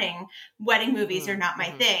had a wedding movies are not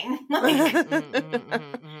my thing.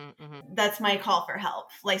 That's my call for help.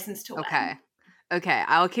 License to Wed. Okay,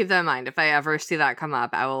 I'll keep that in mind. If I ever see that come up,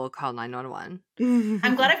 I will call 911.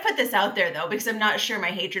 I'm glad I put this out there, though, because I'm not sure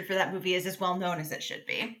my hatred for that movie is as well known as it should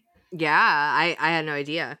be. Yeah, I had no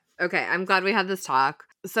idea. Okay, I'm glad we had this talk.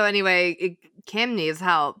 So anyway, Kim needs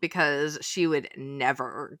help because she would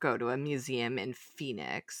never go to a museum in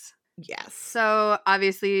Phoenix. Yes. So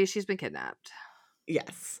obviously she's been kidnapped.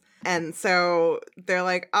 Yes. And so they're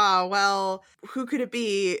like, oh, well, who could it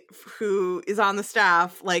be who is on the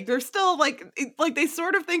staff? Like, they're still like they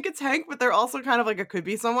sort of think it's Hank, but they're also kind of like, it could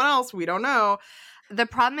be someone else. We don't know. The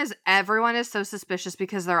problem is everyone is so suspicious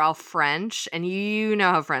because they're all French, and you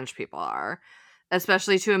know how French people are,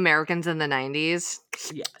 especially to Americans in the 90s.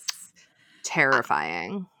 Yes.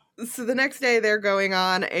 Terrifying. So the next day they're going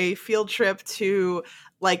on a field trip to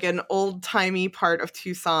like an old-timey part of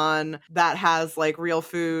Tucson that has like real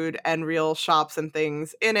food and real shops and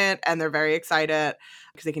things in it. And they're very excited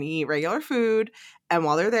because they can eat regular food. And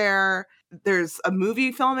while they're there, there's a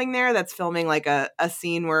movie filming there that's filming like a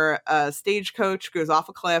scene where a stagecoach goes off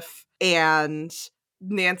a cliff and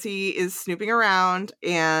Nancy is snooping around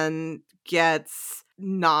and gets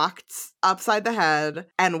knocked upside the head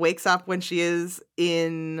and wakes up when she is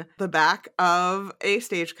in the back of a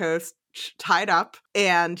stagecoach tied up,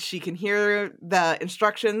 and she can hear the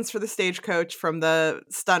instructions for the stagecoach from the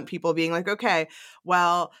stunt people being like, okay,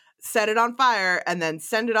 well, set it on fire and then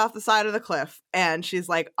send it off the side of the cliff. And she's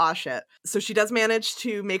like, aw, shit. So she does manage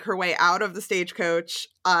to make her way out of the stagecoach,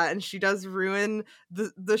 and she does ruin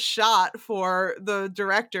the shot for the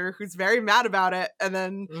director, who's very mad about it. And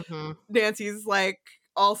then Nancy's like,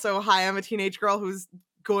 also, hi, I'm a teenage girl who's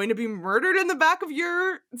going to be murdered in the back of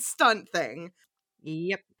your stunt thing.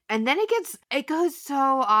 Yep. And then it goes so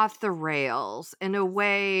off the rails in a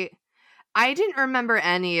way. I didn't remember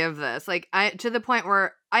any of this. Like, to the point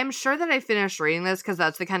where I'm sure that I finished reading this because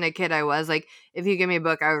that's the kind of kid I was. Like, if you give me a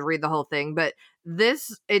book, I would read the whole thing. But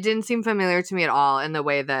it didn't seem familiar to me at all in the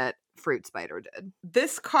way that Fruit Spider did.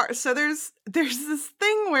 This car. So there's this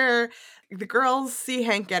thing where the girls see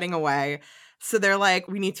Hank getting away. So they're like,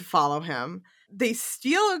 we need to follow him. They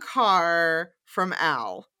steal a car from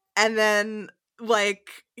Al. And then, like,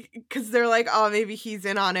 because they're like, oh, maybe he's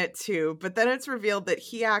in on it too. But then it's revealed that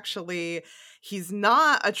he's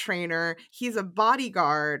not a trainer. He's a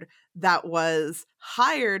bodyguard that was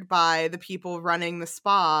hired by the people running the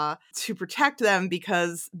spa to protect them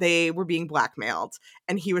because they were being blackmailed.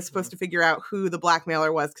 And he was supposed to figure out who the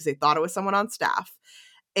blackmailer was because they thought it was someone on staff.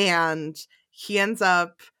 And he ends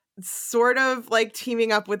up sort of like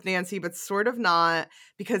teaming up with Nancy, but sort of not,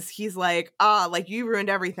 because he's like, like you ruined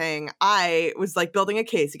everything. I was like building a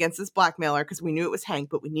case against this blackmailer because we knew it was Hank,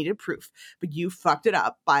 but we needed proof. But you fucked it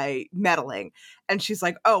up by meddling. And she's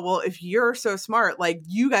like, oh, well, if you're so smart, like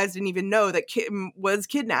you guys didn't even know that Kim was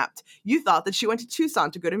kidnapped. You thought that she went to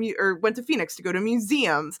Tucson to go to or went to Phoenix to go to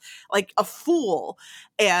museums, like a fool.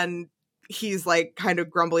 And he's like kind of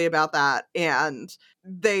grumbly about that. And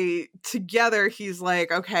they together, he's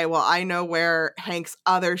like, okay, well, I know where Hank's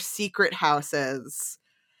other secret house is.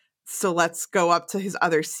 So let's go up to his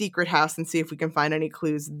other secret house and see if we can find any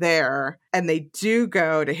clues there. And they do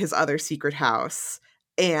go to his other secret house.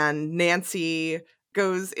 And Nancy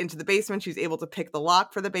goes into the basement. She's able to pick the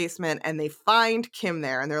lock for the basement, and they find Kim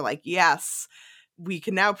there. And they're like, yes, we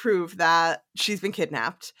can now prove that she's been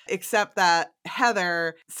kidnapped, except that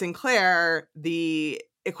Heather Sinclair, the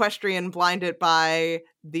equestrian blinded by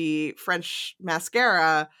the French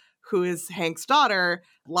mascara, who is Hank's daughter,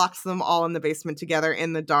 locks them all in the basement together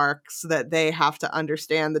in the dark so that they have to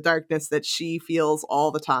understand the darkness that she feels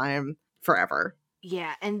all the time forever.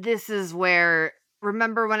 Yeah, and this is where,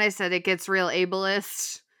 remember when I said it gets real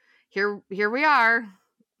ableist? Here we are.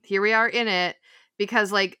 Here we are in it.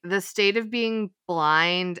 Because, like, the state of being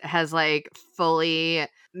blind has, like, fully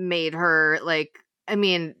made her, like, I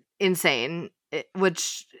mean, insane.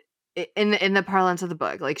 Which, in the parlance of the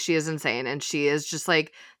book, like, she is insane. And she is just,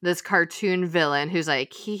 like, this cartoon villain who's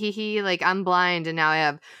like, hee, like, I'm blind and now I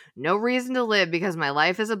have no reason to live because my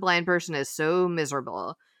life as a blind person is so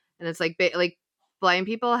miserable. And it's, like, blind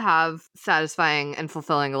people have satisfying and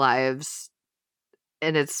fulfilling lives.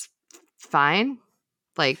 And it's fine.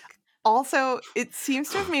 Like... Also, it seems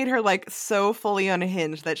to have made her like so fully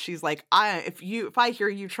unhinged that she's like, if I hear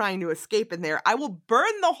you trying to escape in there, I will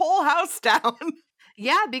burn the whole house down.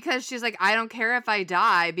 Yeah, because she's like, I don't care if I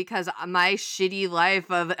die because my shitty life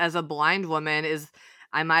as a blind woman is,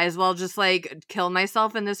 I might as well just like kill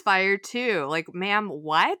myself in this fire too. Like, ma'am,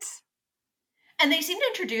 what? And they seem to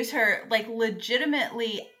introduce her like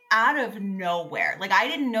legitimately out of nowhere. Like, I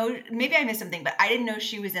didn't know, maybe I missed something, but I didn't know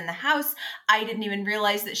she was in the house. I didn't even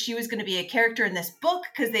realize that she was going to be a character in this book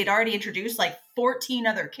because they'd already introduced like 14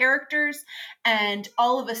 other characters. And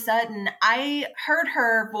all of a sudden, I heard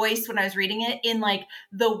her voice when I was reading it in like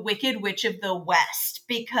the Wicked Witch of the West,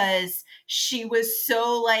 because she was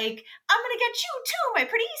so like, I'm going to get you too, my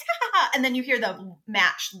pretties. And then you hear the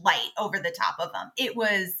match light over the top of them. It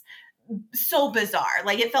was so bizarre.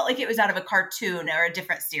 Like, it felt like it was out of a cartoon or a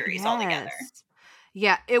different series altogether.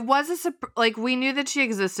 Yeah, it was like, we knew that she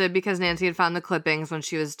existed because Nancy had found the clippings when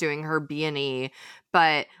she was doing her B&E,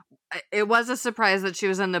 but it was a surprise that she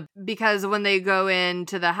was because when they go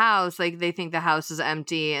into the house, like, they think the house is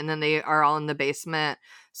empty and then they are all in the basement.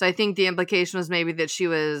 So I think the implication was maybe that she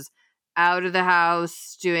was out of the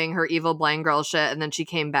house doing her evil blind girl shit and then she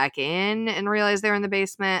came back in and realized they were in the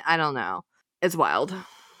basement. I don't know. It's wild.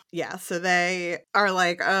 Yeah, so they are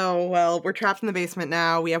like, oh, well, we're trapped in the basement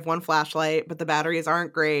now. We have one flashlight, but the batteries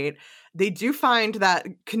aren't great. They do find that,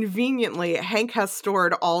 conveniently, Hank has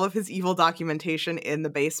stored all of his evil documentation in the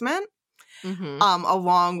basement,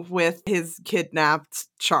 along with his kidnapped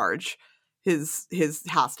charge, his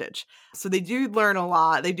hostage. So they do learn a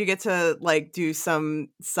lot. They do get to, like, do some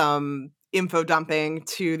info dumping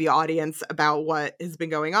to the audience about what has been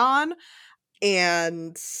going on.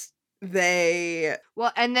 And...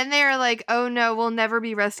 and then they're like, oh no, we'll never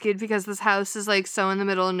be rescued because this house is like so in the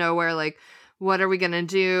middle of nowhere, like, what are we gonna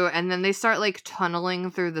do? And then they start like tunneling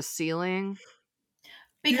through the ceiling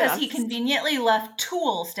because he conveniently left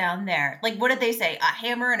tools down there. Like, what did they say? A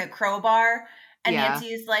hammer and a crowbar. And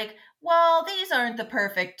Nancy's like, well, these aren't the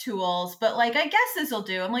perfect tools, but like, I guess this will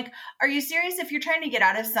do. I'm like, are you serious? If you're trying to get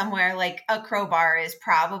out of somewhere, like, a crowbar is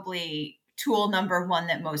probably tool number one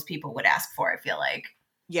that most people would ask for, I feel like.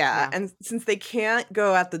 Yeah, and since they can't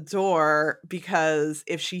go at the door because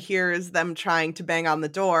if she hears them trying to bang on the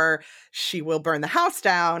door, she will burn the house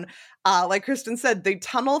down. Like Kristen said, they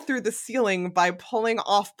tunnel through the ceiling by pulling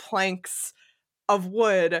off planks of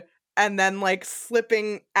wood and then like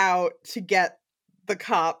slipping out to get the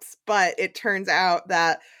cops. But it turns out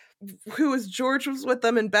that George was with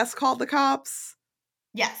them and Bess called the cops?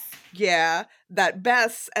 Yes. Yeah, that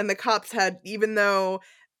Bess and the cops had, even though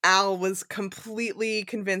Al was completely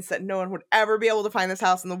convinced that no one would ever be able to find this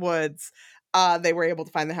house in the woods, they were able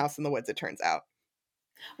to find the house in the woods, it turns out.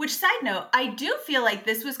 Which, side note, I do feel like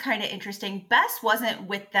this was kind of interesting. Bess wasn't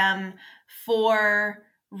with them for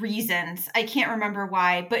reasons. I can't remember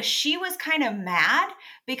why, but she was kind of mad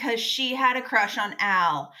because she had a crush on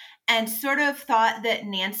Al and sort of thought that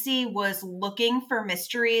Nancy was looking for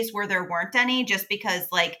mysteries where there weren't any just because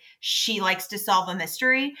like she likes to solve a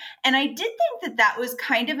mystery. And I did think that that was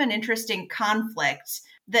kind of an interesting conflict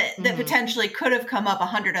that potentially could have come up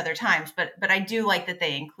 100 other times, but I do like that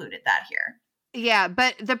they included that here. Yeah,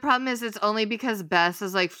 but the problem is it's only because Bess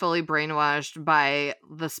is like fully brainwashed by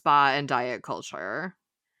the spa and diet culture.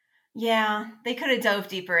 Yeah, they could have dove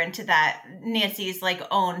deeper into that Nancy's like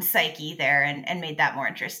own psyche there and made that more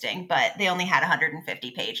interesting, but they only had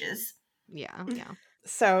 150 pages. Yeah.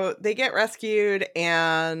 So they get rescued,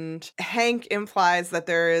 and Hank implies that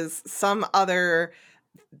there is some other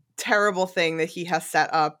terrible thing that he has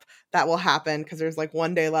set up that will happen because there's like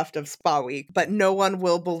 1 day left of spa week, but no one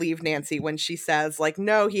will believe Nancy when she says like,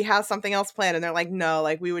 no, he has something else planned. And they're like, no,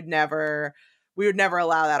 like we would never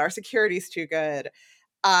allow that. Our security's too good.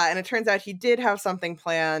 And it turns out he did have something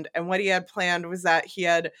planned. And what he had planned was that he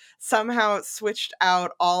had somehow switched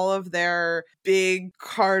out all of their big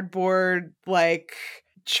cardboard, like,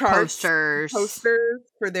 posters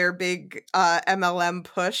for their big MLM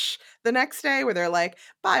push the next day, where they're like,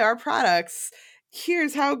 buy our products.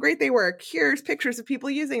 Here's how great they work. Here's pictures of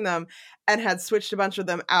people using them. And had switched a bunch of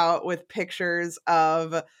them out with pictures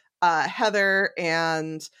of Heather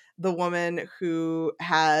and the woman who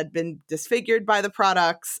had been disfigured by the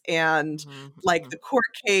products, and like the court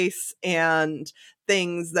case and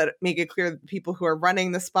things that make it clear that the people who are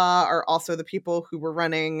running the spa are also the people who were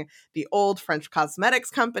running the old French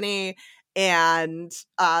cosmetics company. And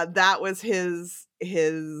that was his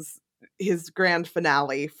grand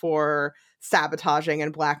finale for sabotaging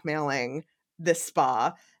and blackmailing this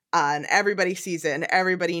spa. And everybody sees it, and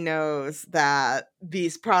everybody knows that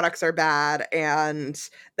these products are bad and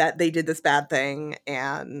that they did this bad thing.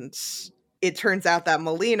 And it turns out that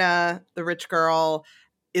Melina, the rich girl,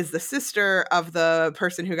 is the sister of the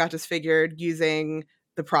person who got disfigured using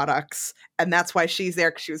the products. And that's why she's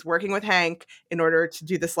there, because she was working with Hank in order to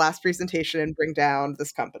do this last presentation and bring down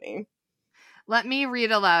this company. Let me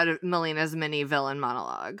read aloud Melina's mini villain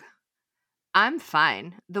monologue. I'm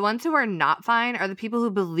fine. The ones who are not fine are the people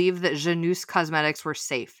who believe that Janus Cosmetics were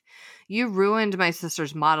safe. You ruined my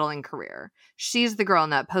sister's modeling career. She's the girl in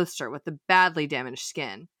that poster with the badly damaged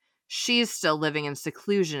skin. She's still living in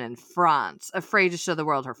seclusion in France, afraid to show the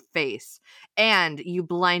world her face. And you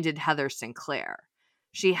blinded Heather Sinclair.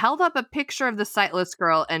 She held up a picture of the sightless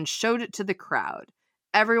girl and showed it to the crowd.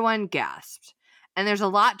 Everyone gasped. And there's a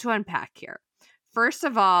lot to unpack here. First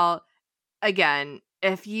of all, again,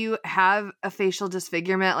 if you have a facial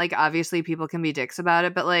disfigurement, like, obviously people can be dicks about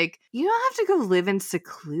it, but, like, you don't have to go live in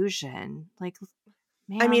seclusion. Like,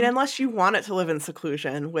 man. I mean, unless you want it to live in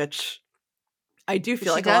seclusion, which I do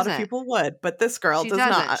feel like a lot of people would, but this girl does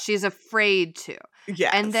not. She's afraid to.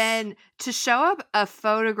 Yes. And then to show up a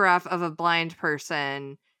photograph of a blind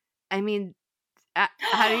person, I mean,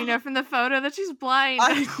 how do you know from the photo that she's blind?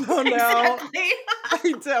 I don't know. Exactly.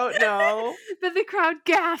 I don't know. But the crowd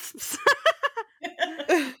gasps.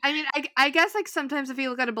 I mean, I guess, like, sometimes if you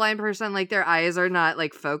look at a blind person, like, their eyes are not,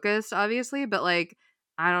 like, focused, obviously, but, like,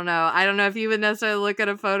 I don't know. I don't know if you would necessarily look at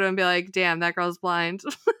a photo and be like, damn, that girl's blind.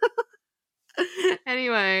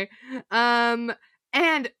 Anyway,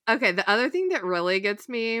 and, okay, the other thing that really gets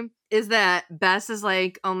me is that Bess is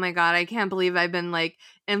like, oh my god, I can't believe I've been, like,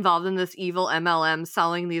 involved in this evil MLM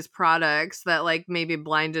selling these products that, like, maybe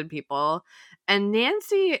blinded people. And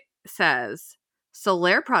Nancy says,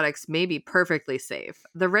 Solaire products may be perfectly safe.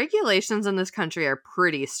 The regulations in this country are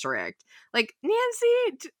pretty strict. Like,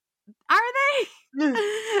 Nancy, are they?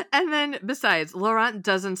 And then, besides, Laurent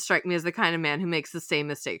doesn't strike me as the kind of man who makes the same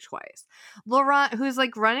mistake twice. Laurent, who's,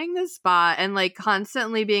 like, running the spa and, like,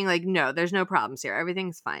 constantly being like, no, there's no problems here.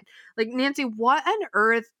 Everything's fine. Like, Nancy, what on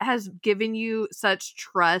earth has given you such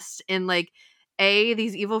trust in, like, A,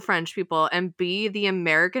 these evil French people, and B, the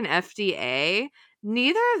American FDA?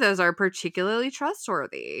 Neither of those are particularly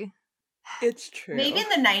trustworthy. It's true. Maybe in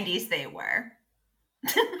the 90s they were.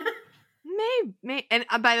 Maybe. And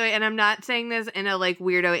by the way, and I'm not saying this in a, like,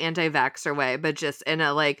 weirdo anti-vaxxer way, but just in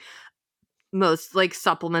a, like, most, like,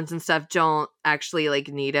 supplements and stuff don't actually, like,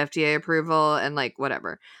 need FDA approval and, like,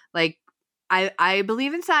 whatever. Like, I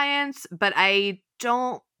believe in science, but I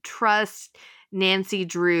don't trust Nancy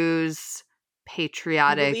Drew's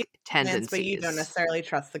patriotic tendencies. But you don't necessarily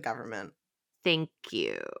trust the government. Thank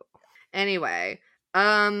you. Anyway,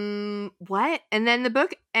 what? And then the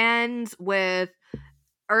book ends with,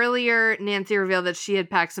 earlier Nancy revealed that she had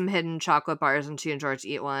packed some hidden chocolate bars and she and George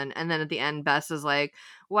eat one. And then at the end, Bess is like,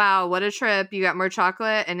 wow, what a trip. You got more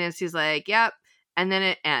chocolate? And Nancy's like, yep. And then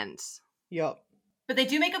it ends. Yep. But they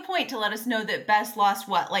do make a point to let us know that Bess lost,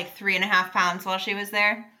 what, like 3.5 pounds while she was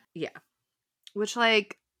there? Yeah. Which,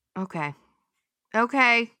 like, okay.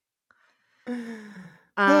 Okay.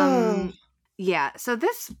 Yeah. So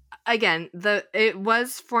this, again, it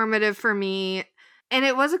was formative for me. And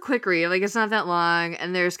it was a quick read. Like, it's not that long.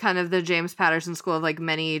 And there's kind of the James Patterson school of, like,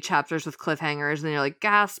 many chapters with cliffhangers. And you're like,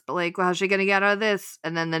 gasp, like, well, how's she going to get out of this?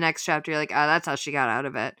 And then the next chapter, you're like, oh, that's how she got out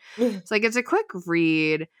of it. It's like, it's a quick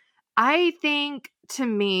read. I think, to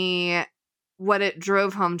me, what it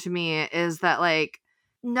drove home to me is that, like,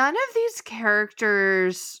 none of these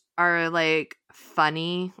characters are, like,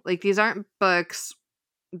 funny. Like, these aren't books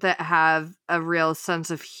that have a real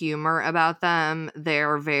sense of humor about them.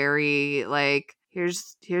 They're very, like,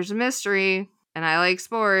 here's a mystery, and I like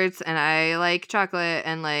sports, and I like chocolate,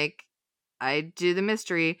 and, like, I do the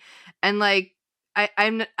mystery. And, like,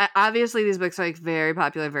 I'm obviously these books are, like, very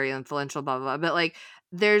popular, very influential, blah, blah, blah, but, like,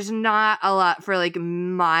 there's not a lot for, like,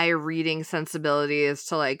 my reading sensibilities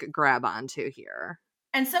to, like, grab onto here.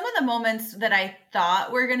 And some of the moments that I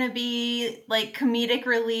thought were going to be, like, comedic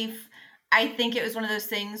relief, I think it was one of those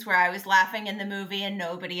things where I was laughing in the movie and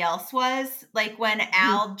nobody else was. Like when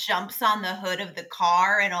Al jumps on the hood of the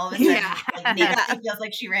car and all of a sudden like, Nancy feels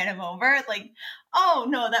like she ran him over. Like, oh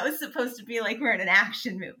no, that was supposed to be like we're in an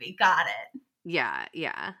action movie. Got it. Yeah,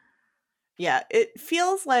 yeah. Yeah, it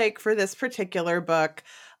feels like for this particular book,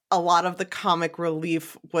 a lot of the comic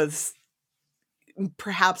relief was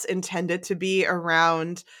perhaps intended to be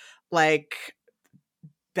around, like,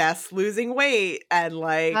 Bess losing weight and,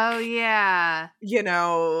 like, oh yeah, you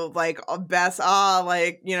know, like, Bess,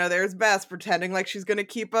 like, you know, there's Bess pretending like she's gonna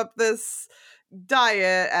keep up this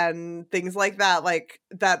diet and things like that, like,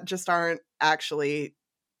 that just aren't actually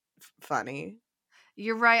funny.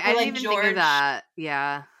 You're right. I didn't even think of that.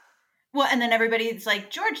 Yeah. Well, and then everybody's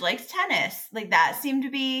like, George likes tennis. Like that seemed to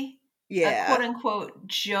be a quote unquote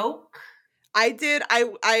joke. I did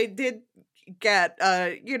get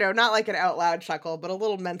you know, not like an out loud chuckle, but a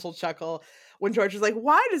little mental chuckle when George was like,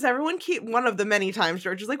 why does everyone keep, one of the many times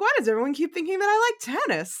George is like, why does everyone keep thinking that I like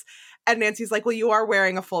tennis? And Nancy's like, well, you are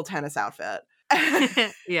wearing a full tennis outfit.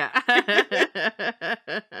 Yeah.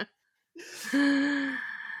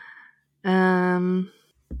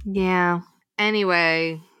 Yeah.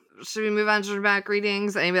 Anyway, should we move on to dramatic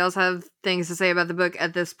readings? Anybody else have things to say about the book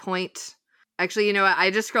at this point? Actually, you know what?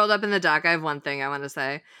 I just scrolled up in the doc. I have one thing I want to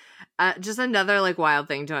say. Just another, like, wild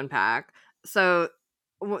thing to unpack. So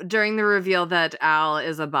during the reveal that Al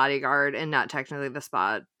is a bodyguard and not technically the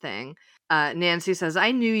Spot thing, Nancy says,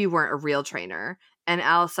 I knew you weren't a real trainer. And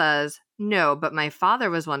Al says, no, but my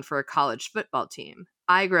father was one for a college football team.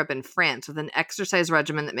 I grew up in France with an exercise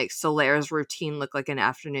regimen that makes Solaire's routine look like an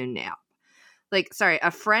afternoon nap. Like, sorry,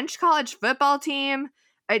 a French college football team?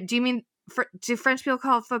 Do you mean, do French people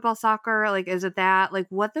call football soccer? Like, is it that? Like,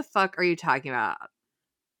 what the fuck are you talking about?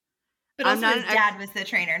 But also his dad was the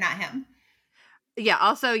trainer, not him. Yeah,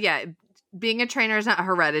 also, yeah, being a trainer is not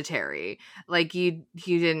hereditary. Like, you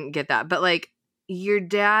didn't get that. But, like, your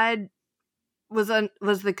dad was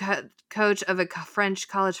the coach of a French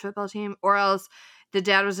college football team, or else the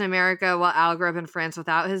dad was in America while Al grew up in France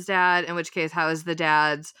without his dad, in which case, how is the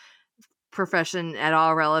dad's profession at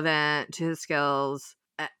all relevant to his skills?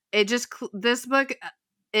 This book,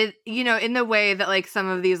 it, you know, in the way that, like, some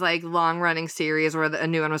of these, like, long-running series where a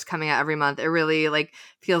new one was coming out every month, it really, like,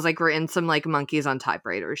 feels like we're in some, like, monkeys on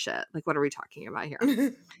typewriter shit. Like, what are we talking about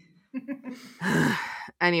here?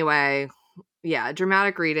 Anyway, yeah,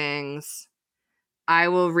 dramatic readings. I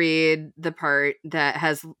will read the part that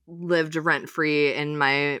has lived rent-free in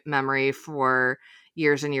my memory for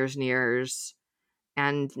years and years and years.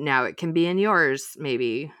 And now it can be in yours,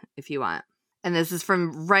 maybe, if you want. And this is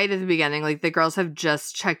from right at the beginning. Like, the girls have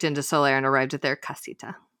just checked into Solaire and arrived at their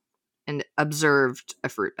casita and observed a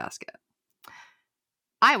fruit basket.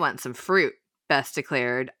 I want some fruit, Bess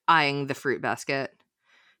declared, eyeing the fruit basket.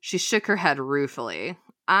 She shook her head ruefully.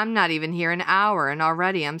 I'm not even here an hour, and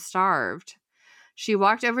already I'm starved. She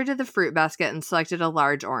walked over to the fruit basket and selected a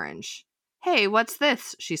large orange. Hey, what's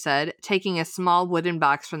this? She said, taking a small wooden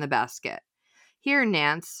box from the basket. Here,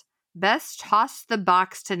 Nance. Bess tossed the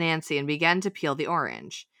box to Nancy and began to peel the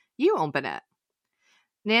orange. You open it.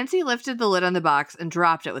 Nancy lifted the lid on the box and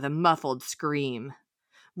dropped it with a muffled scream.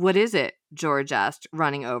 What is it? George asked,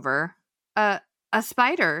 running over. A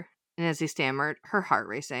spider, Nancy stammered, her heart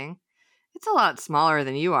racing. It's a lot smaller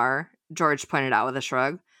than you are, George pointed out with a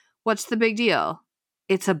shrug. What's the big deal?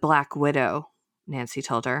 It's a black widow, Nancy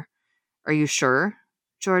told her. Are you sure?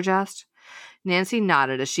 George asked. Nancy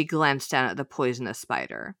nodded as she glanced down at the poisonous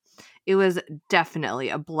spider. It was definitely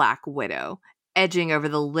a black widow, edging over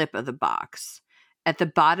the lip of the box. At the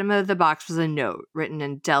bottom of the box was a note written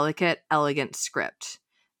in delicate, elegant script.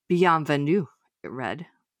 Bienvenue, it read.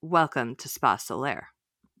 Welcome to Spa Solaire.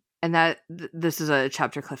 And this is a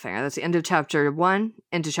chapter cliffhanger. That's the end of chapter 1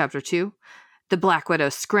 into chapter 2. The Black Widow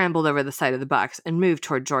scrambled over the side of the box and moved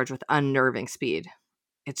toward George with unnerving speed.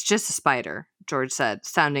 It's just a spider, George said,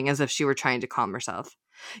 sounding as if she were trying to calm herself.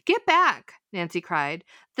 Get back, Nancy cried.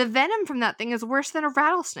 The venom from that thing is worse than a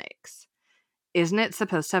rattlesnake's. Isn't it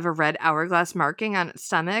supposed to have a red hourglass marking on its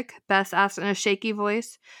stomach? Bess asked in a shaky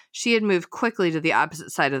voice. She had moved quickly to the opposite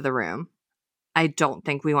side of the room. I don't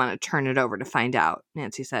think we want to turn it over to find out,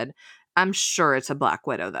 Nancy said. I'm sure it's a Black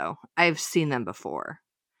Widow, though. I've seen them before.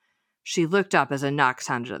 She looked up as a knock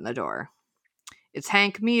sounded on the door. It's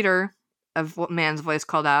Hank Meter, a man's voice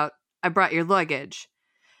called out. I brought your luggage.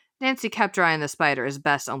 Nancy kept her eye on the spider as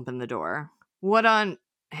Bess opened the door. What on...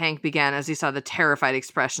 Hank began as he saw the terrified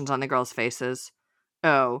expressions on the girls' faces.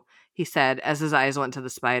 Oh, he said as his eyes went to the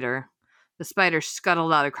spider. The spider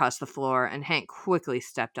scuttled out across the floor, and Hank quickly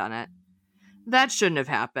stepped on it. That shouldn't have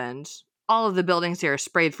happened. All of the buildings here are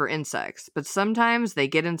sprayed for insects, but sometimes they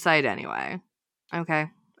get inside anyway. Okay,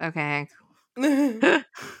 Hank.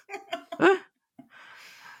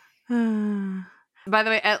 By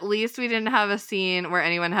the way, at least we didn't have a scene where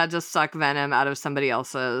anyone had to suck venom out of somebody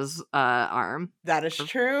else's arm. That is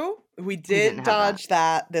true. We did dodge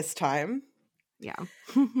that this time. Yeah.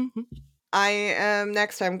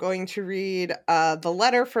 I'm going to read the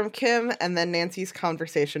letter from Kim and then Nancy's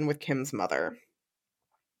conversation with Kim's mother.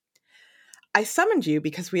 I summoned you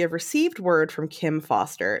because we have received word from Kim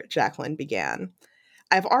Foster, Jacqueline began.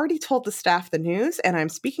 I've already told the staff the news, and I'm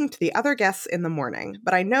speaking to the other guests in the morning,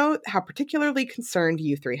 but I know how particularly concerned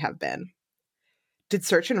you three have been. Did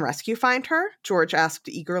search and rescue find her? George asked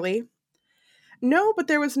eagerly. No, but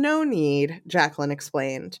there was no need, Jacqueline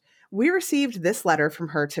explained. We received this letter from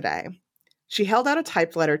her today. She held out a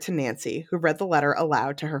typed letter to Nancy, who read the letter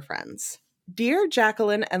aloud to her friends. Dear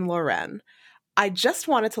Jacqueline and Loren, I just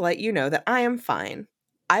wanted to let you know that I am fine.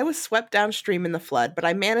 I was swept downstream in the flood, but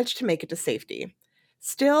I managed to make it to safety.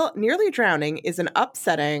 Still, nearly drowning is an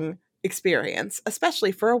upsetting experience,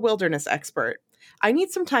 especially for a wilderness expert. I need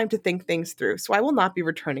some time to think things through, so I will not be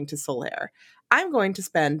returning to Solaire. I'm going to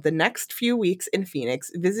spend the next few weeks in Phoenix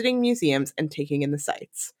visiting museums and taking in the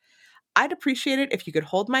sights. I'd appreciate it if you could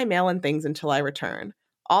hold my mail and things until I return.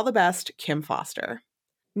 All the best, Kim Foster.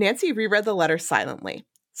 Nancy reread the letter silently.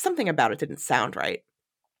 Something about it didn't sound right.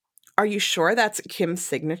 Are you sure that's Kim's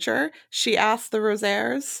signature? She asked the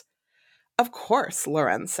Rosaires. Of course,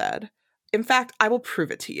 Loren said. In fact, I will prove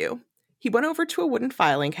it to you. He went over to a wooden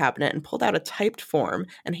filing cabinet and pulled out a typed form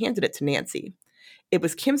and handed it to Nancy. It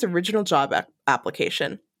was Kim's original job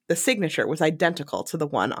application. The signature was identical to the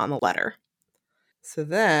one on the letter. So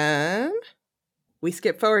then we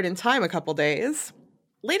skip forward in time a couple days.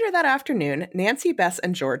 Later that afternoon, Nancy, Bess,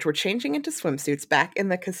 and George were changing into swimsuits back in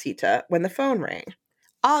the casita when the phone rang.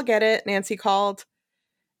 I'll get it, Nancy called.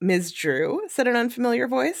 Ms. Drew, said an unfamiliar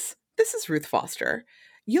voice. This is Ruth Foster.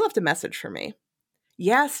 You left a message for me.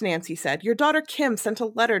 Yes, Nancy said. Your daughter Kim sent a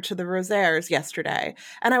letter to the Rosaires yesterday,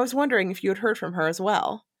 and I was wondering if you had heard from her as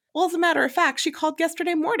well. Well, as a matter of fact, she called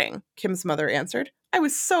yesterday morning, Kim's mother answered. I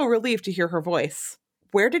was so relieved to hear her voice.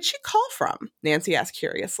 Where did she call from? Nancy asked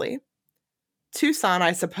curiously. Tucson,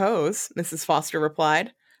 I suppose, Mrs. Foster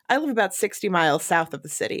replied. I live about 60 miles south of the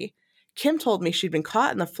city. Kim told me she'd been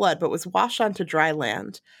caught in the flood but was washed onto dry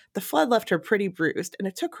land. The flood left her pretty bruised, and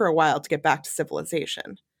it took her a while to get back to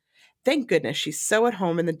civilization. Thank goodness she's so at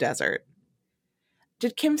home in the desert.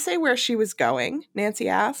 Did Kim say where she was going? Nancy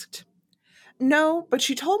asked. No, but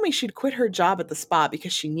she told me she'd quit her job at the spa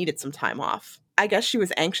because she needed some time off. I guess she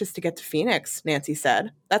was anxious to get to Phoenix, Nancy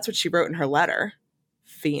said. That's what she wrote in her letter.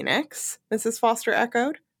 Phoenix? Mrs. Foster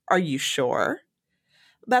echoed. Are you sure?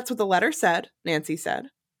 That's what the letter said, Nancy said.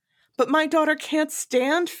 But my daughter can't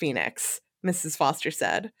stand Phoenix, Mrs. Foster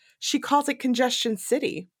said. She calls it Congestion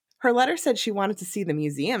City. Her letter said she wanted to see the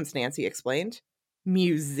museums, Nancy explained.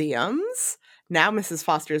 Museums? Now Mrs.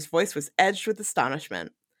 Foster's voice was edged with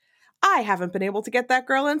astonishment. I haven't been able to get that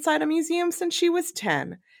girl inside a museum since she was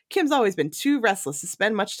 10. Kim's always been too restless to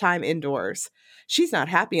spend much time indoors. She's not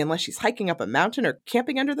happy unless she's hiking up a mountain or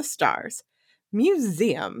camping under the stars.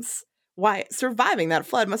 Museums? Why, surviving that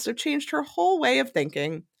flood must have changed her whole way of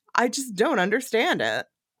thinking. I just don't understand it.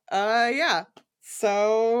 Yeah.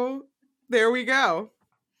 So, there we go.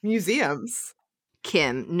 Museums.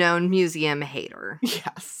 Kim, known museum hater.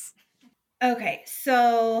 Yes. Okay,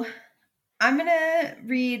 so I'm going to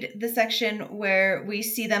read the section where we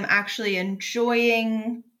see them actually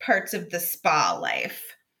enjoying parts of the spa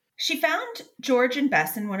life. She found George and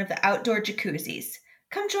Bess in one of the outdoor jacuzzis.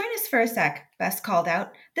 Come join us for a sec, Bess called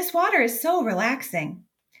out. This water is so relaxing.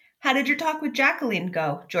 How did your talk with Jacqueline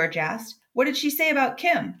go? George asked. What did she say about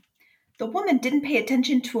Kim? The woman didn't pay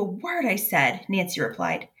attention to a word I said, Nancy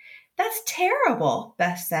replied. That's terrible,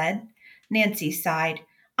 Bess said. Nancy sighed.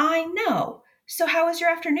 I know. So how was your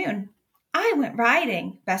afternoon? I went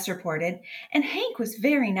riding, Bess reported, and Hank was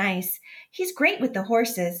very nice. He's great with the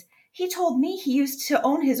horses. He told me he used to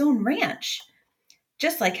own his own ranch.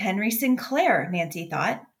 Just like Henry Sinclair, Nancy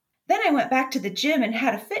thought. Then I went back to the gym and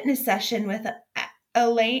had a fitness session with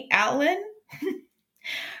Elaine Allen.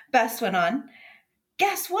 Bess went on.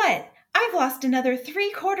 Guess what? I've lost another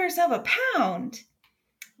 3/4 of a pound.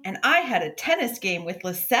 And I had a tennis game with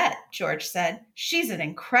Lisette, George said. She's an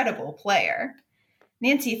incredible player.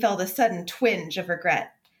 Nancy felt a sudden twinge of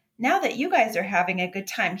regret. Now that you guys are having a good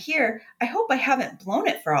time here, I hope I haven't blown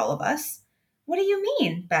it for all of us. What do you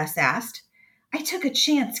mean? Bess asked. I took a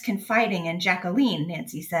chance confiding in Jacqueline,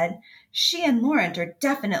 Nancy said. She and Laurent are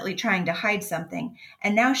definitely trying to hide something,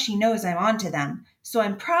 and now she knows I'm onto them, so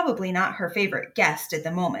I'm probably not her favorite guest at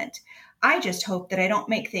the moment. I just hope that I don't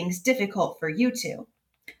make things difficult for you two.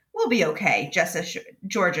 We'll be okay,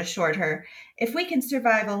 George assured her. If we can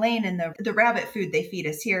survive Elaine and the rabbit food they feed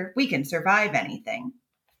us here, we can survive anything.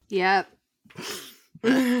 Yep.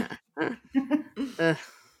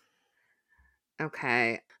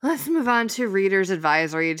 Okay. Let's move on to Reader's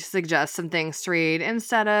Advisory to suggest some things to read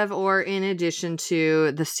instead of or in addition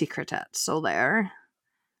to The Secret at Solaire.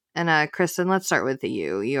 And Kristen, let's start with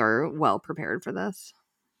you. You're well prepared for this.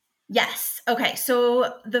 Yes. Okay.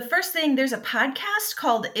 So the first thing, there's a podcast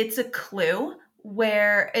called It's a Clue,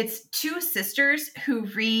 where it's two sisters who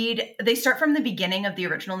they start from the beginning of the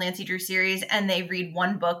original Nancy Drew series and they read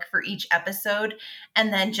one book for each episode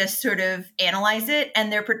and then just sort of analyze it.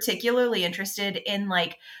 And they're particularly interested in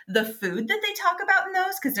like the food that they talk about in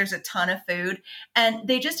those, because there's a ton of food and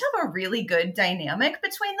they just have a really good dynamic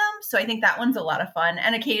between them. So I think that one's a lot of fun.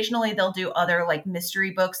 And occasionally they'll do other like mystery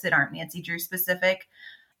books that aren't Nancy Drew specific.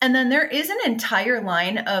 And then there is an entire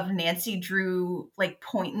line of Nancy Drew, like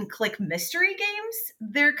point and click mystery games.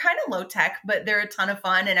 They're kind of low tech, but they're a ton of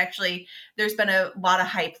fun. And actually, there's been a lot of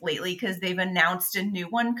hype lately because they've announced a new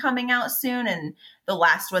one coming out soon. And the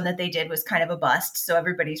last one that they did was kind of a bust. So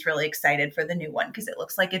everybody's really excited for the new one because it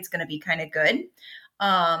looks like it's going to be kind of good.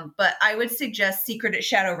 But I would suggest Secret at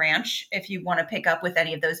Shadow Ranch if you want to pick up with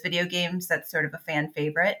any of those video games. That's sort of a fan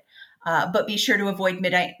favorite. But be sure to avoid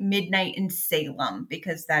Midnight in Salem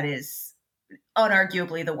because that is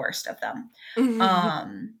unarguably the worst of them.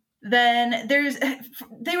 Then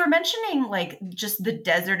they were mentioning like just the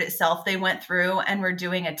desert itself they went through and were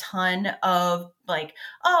doing a ton of like,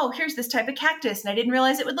 oh, here's this type of cactus and I didn't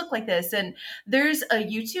realize it would look like this. And there's a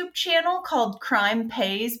YouTube channel called Crime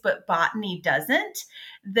Pays But Botany Doesn't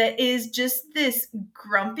that is just this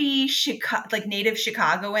grumpy native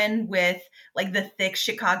Chicagoan with like the thick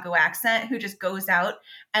Chicago accent who just goes out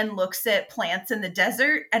and looks at plants in the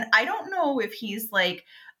desert. And I don't know if he's like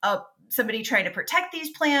somebody trying to protect these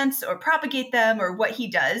plants or propagate them or what he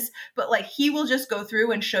does, but like he will just go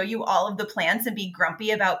through and show you all of the plants and be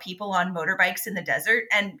grumpy about people on motorbikes in the desert.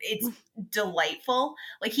 And it's delightful.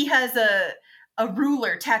 Like he has a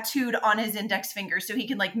ruler tattooed on his index finger so he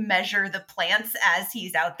can like measure the plants as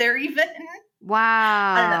he's out there even.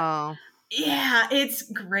 Wow. I don't know. Yeah, it's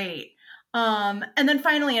great. And then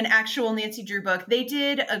finally an actual Nancy Drew book. They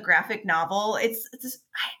did a graphic novel.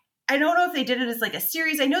 I don't know if they did it as like a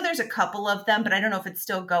series. I know there's a couple of them, but I don't know if it's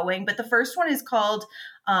still going. But the first one is called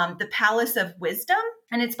The Palace of Wisdom,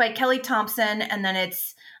 and it's by Kelly Thompson. And then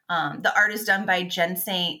it's the art is done by Jen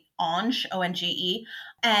St. Onge, Onge.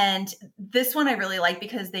 And this one I really like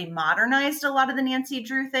because they modernized a lot of the Nancy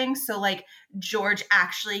Drew things. So like George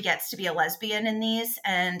actually gets to be a lesbian in these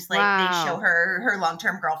and like They show her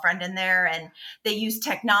long-term girlfriend in there and they use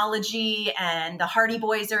technology and the Hardy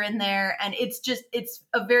Boys are in there. And it's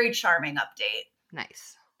a very charming update.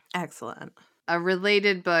 Nice. Excellent. A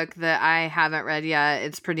related book that I haven't read yet.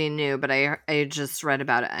 It's pretty new, but I just read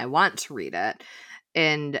about it. I want to read it.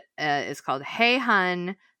 And it's called Hey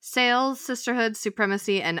Hun, Sales, Sisterhood,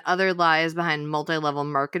 Supremacy, and Other Lies Behind Multi-Level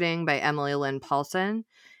Marketing by Emily Lynn Paulson.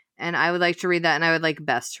 And I would like to read that, and I would like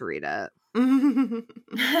Bess to read it.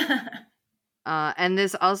 And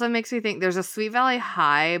this also makes me think there's a Sweet Valley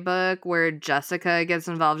High book where Jessica gets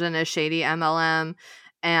involved in a shady MLM.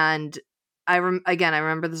 And I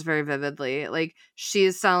remember this very vividly. Like,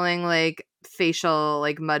 she's selling, like, facial,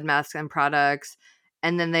 like, mud masks and products.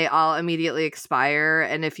 And then they all immediately expire.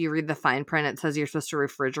 And if you read the fine print, it says you're supposed to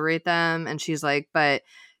refrigerate them. And she's like, but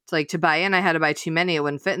it's like to buy in, I had to buy too many. It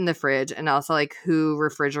wouldn't fit in the fridge. And also like who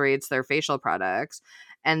refrigerates their facial products?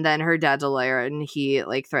 and then her dad's a lawyer, and he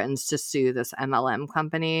like threatens to sue this MLM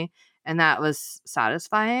company, and that was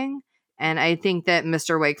satisfying. And I think that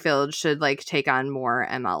Mr. Wakefield should like take on more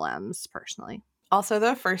MLMs personally. Also,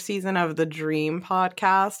 the first season of the Dream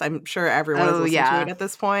podcast, I'm sure everyone has listened to it at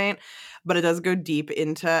this point, but it does go deep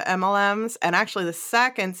into MLMs. And actually, the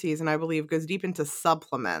second season, I believe, goes deep into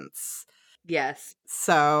supplements. Yes.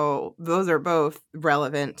 So those are both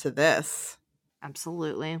relevant to this.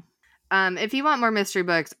 Absolutely. If you want more mystery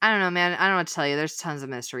books, I don't know, man. I don't know what to tell you. There's tons of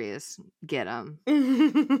mysteries. Get them.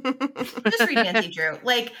 Just read Nancy Drew.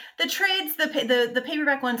 Like the trades, the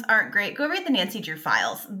paperback ones aren't great. Go read the Nancy Drew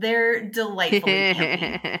files. They're delightfully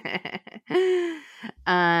campy.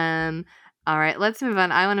 All right, let's move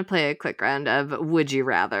on. I want to play a quick round of Would You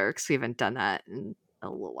Rather because we haven't done that in a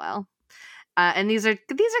little while. And these are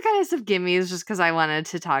kind of some gimmies just because I wanted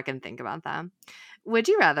to talk and think about them. Would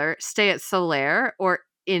you rather stay at Solaire or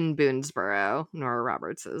in Boonesboro, Nora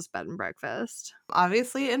Roberts' bed and breakfast?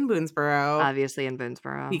 Obviously in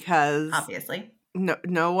Boonesboro. Because obviously.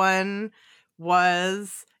 No one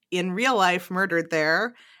was in real life murdered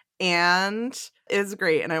there, and it's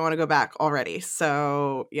great, and I want to go back already.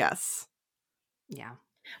 So, yes. Yeah.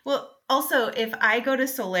 Well, also, if I go to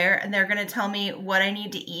Solaire and they're going to tell me what I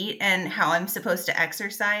need to eat and how I'm supposed to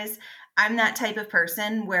exercise, I'm that type of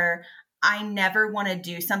person where I never want to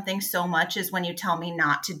do something so much as when you tell me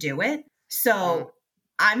not to do it. So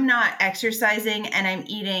I'm not exercising and I'm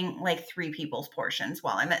eating like 3 people's portions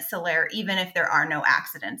while I'm at Solaire, even if there are no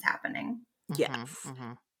accidents happening. Yes.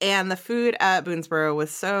 And the food at Boonesboro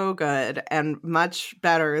was so good and much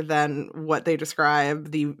better than what they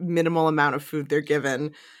describe the minimal amount of food they're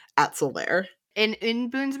given at Solaire. In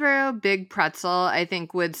Boonesboro, Big Pretzel, I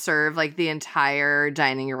think, would serve like the entire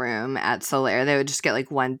dining room at Solaire. They would just get like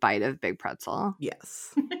one bite of Big Pretzel.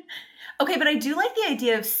 Yes. Okay, but I do like the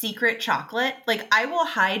idea of secret chocolate. Like, I will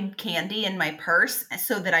hide candy in my purse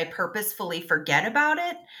so that I purposefully forget about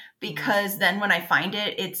it, because then when I find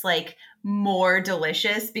it, it's like more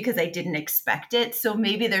delicious because I didn't expect it. So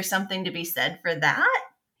maybe there's something to be said for that.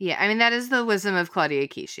 Yeah, I mean, that is the wisdom of Claudia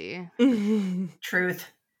Kishi. Truth.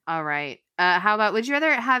 All right. How about, would you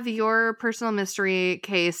rather have your personal mystery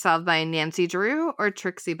case solved by Nancy Drew or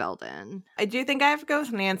Trixie Belden? I do think I have to go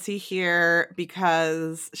with Nancy here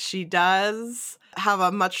because she does have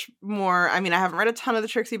a much more, I mean, I haven't read a ton of the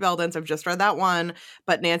Trixie Beldens. I've just read that one,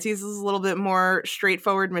 but Nancy's is a little bit more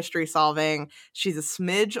straightforward mystery solving. She's a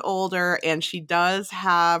smidge older and she does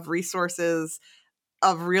have resources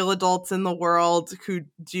of real adults in the world who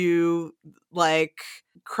do like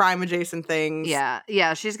crime adjacent things.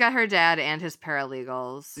 Yeah, she's got her dad and his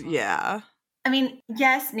paralegals. Yeah. I mean,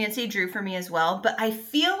 yes, Nancy Drew for me as well, but I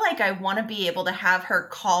feel like I want to be able to have her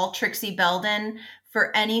call Trixie Belden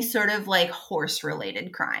for any sort of like horse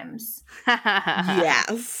related crimes.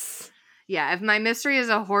 Yes. Yeah, if my mystery is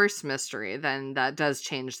a horse mystery, then that does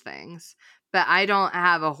change things. But I don't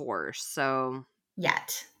have a horse, so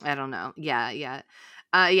yet. I don't know. Yeah.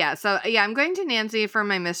 So I'm going to Nancy for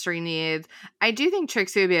my mystery needs. I do think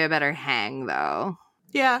Trixie would be a better hang, though.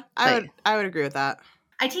 Yeah, I would agree with that.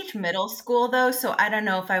 I teach middle school, though, so I don't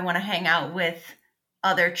know if I want to hang out with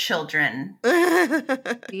other children.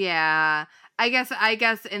 Yeah, I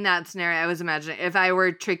guess in that scenario, I was imagining if I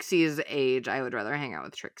were Trixie's age, I would rather hang out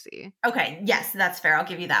with Trixie. Okay, yes, that's fair. I'll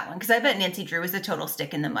give you that one because I bet Nancy Drew was a total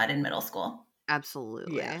stick in the mud in middle school.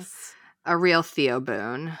 Absolutely, yes, a real Theo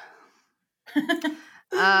Boone.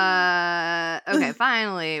 Okay,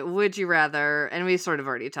 finally, would you rather, and we sort of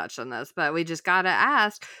already touched on this, but we just gotta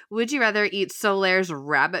ask, would you rather eat Solaire's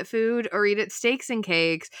rabbit food or eat at Steaks and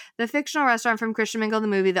Cakes, the fictional restaurant from Christian Mingle the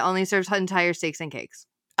movie that only serves entire steaks and cakes?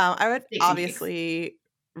 I would obviously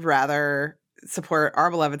rather support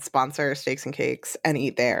our beloved sponsor, Steaks and Cakes, and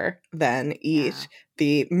eat there than eat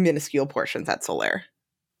the minuscule portions at Solaire.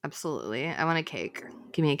 Absolutely. I want a cake.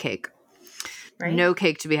 Give me a cake. Right? No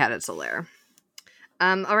cake to be had at Solaire.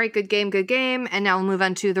 All right, good game. And now we'll move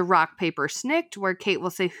on to the rock, paper, snicked, where Kate will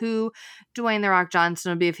say who Dwayne "The Rock"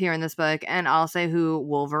 Johnson would be if he were in this book, and I'll say who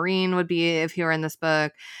Wolverine would be if he were in this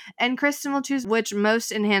book. And Kristen will choose which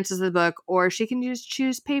most enhances the book, or she can just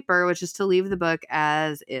choose paper, which is to leave the book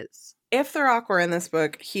as is. If The Rock were in this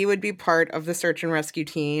book, he would be part of the search and rescue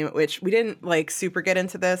team, which we didn't like super get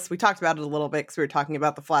into this. We talked about it a little bit because we were talking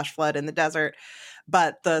about the flash flood in the desert.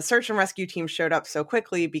 But the search and rescue team showed up so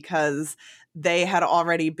quickly because they had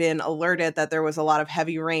already been alerted that there was a lot of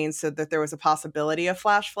heavy rain, so that there was a possibility of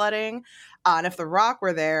flash flooding. And if The Rock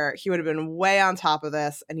were there, he would have been way on top of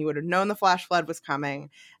this, and he would have known the flash flood was coming.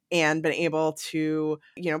 and been able to,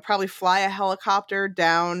 probably fly a helicopter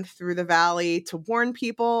down through the valley to warn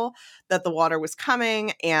people that the water was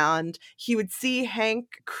coming. And he would see Hank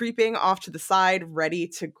creeping off to the side, ready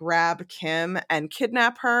to grab Kim and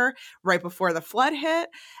kidnap her right before the flood hit,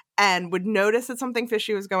 and would notice that something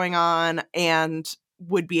fishy was going on and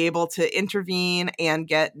would be able to intervene and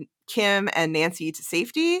get Kim and Nancy to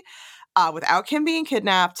safety without Kim being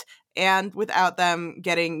kidnapped and without them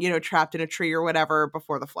getting, trapped in a tree or whatever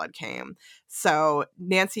before the flood came. So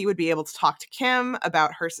Nancy would be able to talk to Kim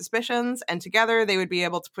about her suspicions, and together they would be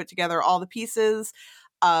able to put together all the pieces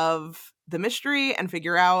of the mystery and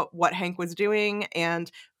figure out what Hank was doing and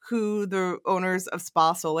who the owners of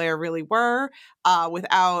Spa Solaire really were,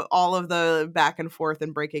 without all of the back and forth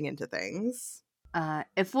and breaking into things.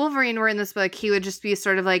 If Wolverine were in this book, he would just be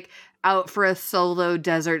sort of like out for a solo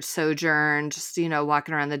desert sojourn, just,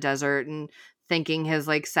 walking around the desert and thinking his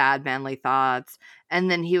like sad manly thoughts. And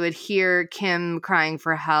then he would hear Kim crying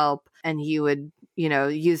for help, and he would,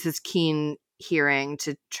 use his keen hearing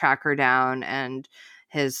to track her down and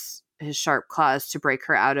his sharp claws to break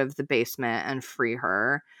her out of the basement and free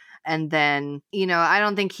her. And then, I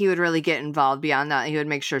don't think he would really get involved beyond that. He would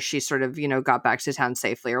make sure she sort of, got back to town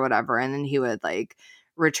safely or whatever. And then he would like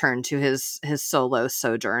return to his solo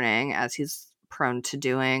sojourning, as he's prone to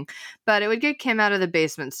doing. But it would get Kim out of the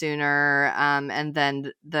basement sooner. And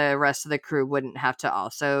then the rest of the crew wouldn't have to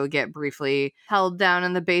also get briefly held down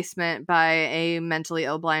in the basement by a mentally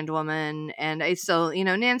ill blind woman. And I still,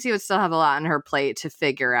 Nancy would still have a lot on her plate to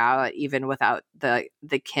figure out, even without the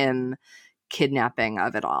Kim kidnapping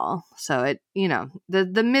of it all. So it,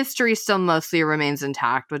 the mystery still mostly remains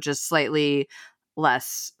intact, which is slightly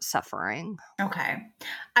less suffering. Okay.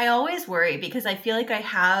 I always worry because I feel like I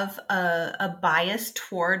have a bias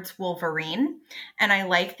towards Wolverine, and I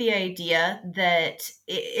like the idea that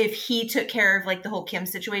if he took care of like the whole Kim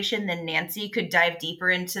situation, then Nancy could dive deeper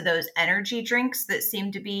into those energy drinks that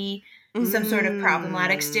seem to be some sort of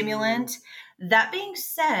problematic stimulant. That being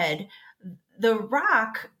said, The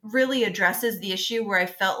Rock really addresses the issue where I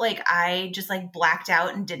felt like I just like blacked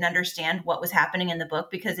out and didn't understand what was happening in the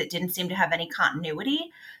book because it didn't seem to have any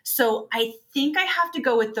continuity. So I think I have to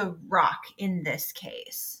go with The Rock in this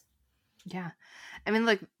case. Yeah. I mean,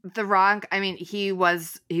 like The Rock, he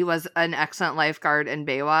was an excellent lifeguard in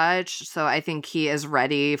Baywatch. So I think he is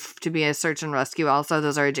ready to be a search and rescue. Also,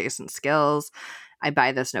 those are adjacent skills. I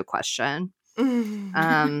buy this, no question.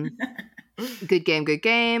 Good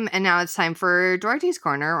game. And now it's time for Duarte's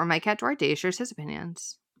Corner, where my cat Duarte shares his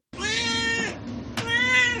opinions.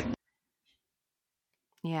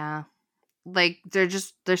 Yeah. Like,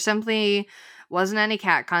 there simply wasn't any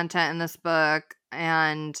cat content in this book.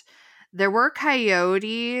 And there were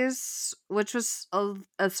coyotes, which was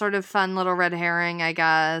a sort of fun little red herring, I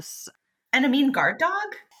guess. And a mean guard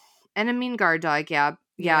dog? And a mean guard dog, yeah.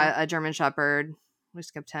 A German Shepherd. We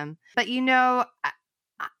skipped him. But,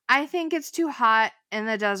 I think it's too hot in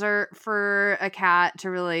the desert for a cat to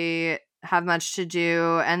really have much to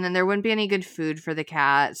do, and then there wouldn't be any good food for the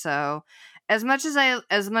cat. So as much as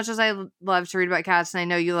I love to read about cats, and I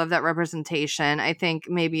know you love that representation, I think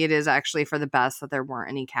maybe it is actually for the best that there weren't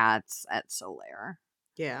any cats at Solaire.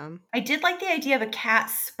 Yeah. I did like the idea of a cat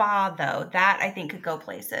spa, though. That I think could go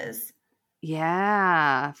places.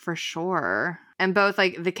 Yeah, for sure. And both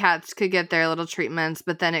like the cats could get their little treatments,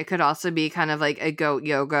 but then it could also be kind of like a goat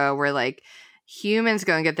yoga where like humans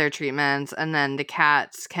go and get their treatments, and then the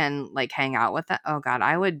cats can like hang out with that. Oh God,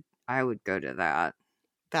 I would go to that.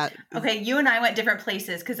 Okay, you and I went different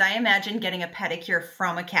places because I imagined getting a pedicure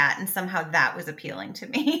from a cat, and somehow that was appealing to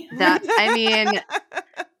me.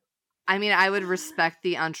 I would respect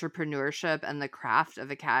the entrepreneurship and the craft of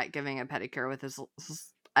a cat giving a pedicure with his.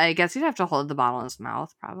 I guess he'd have to hold the bottle in his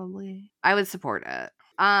mouth, probably. I would support it.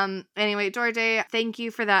 Anyway, Duarte, thank you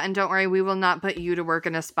for that. And don't worry, we will not put you to work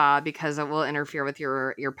in a spa because it will interfere with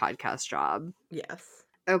your podcast job. Yes.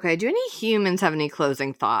 Okay, do any humans have any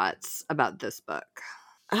closing thoughts about this book?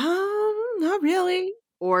 Not really.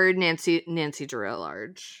 Or Nancy Drew at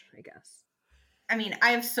large, I guess.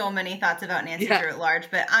 I have so many thoughts about Nancy Drew at large,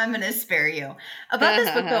 but I'm going to spare you. About this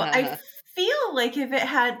book, though, I feel like if it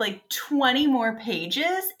had like 20 more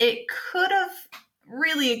pages, it could have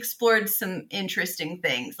really explored some interesting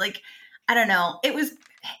things. Like, I don't know. It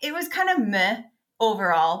was kind of meh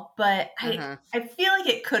overall, but I feel like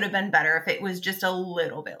it could have been better if it was just a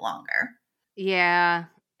little bit longer. Yeah.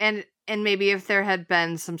 And maybe if there had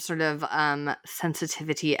been some sort of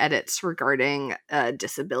sensitivity edits regarding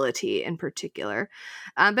disability in particular.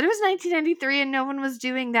 But it was 1993 and no one was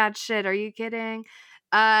doing that shit. Are you kidding?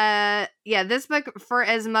 Yeah, this book, for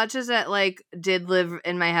as much as it like did live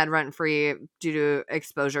in my head rent free due to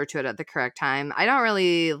exposure to it at the correct time, I don't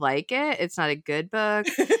really like it. It's not a good book.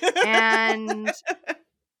 And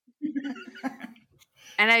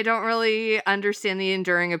I don't really understand the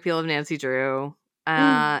enduring appeal of Nancy Drew.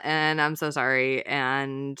 And I'm so sorry.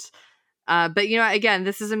 And but you know, again,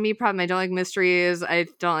 this is a me problem. I don't like mysteries. I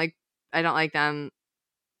don't like them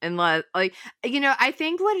unless, like, you know, I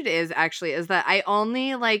think what it is actually is that I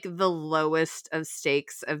only like the lowest of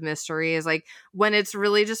stakes of mysteries, like when it's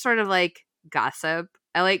really just sort of like gossip.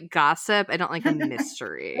 I like gossip. I don't like a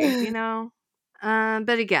mystery, you know?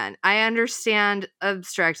 But again, I understand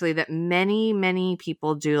abstractly that many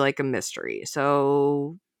people do like a mystery.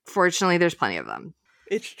 So fortunately, there's plenty of them.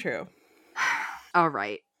 It's true. All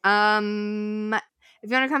right. If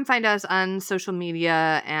you want to come find us on social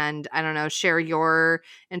media and, I don't know, share your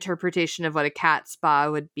interpretation of what a cat spa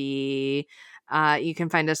would be, you can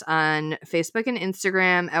find us on Facebook and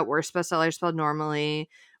Instagram at Worst Bestseller Spelled Normally.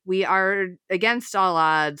 We are, against all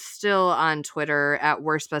odds, still on Twitter at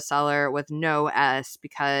Worst Bestseller with no S,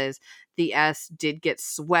 because the S did get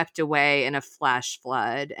swept away in a flash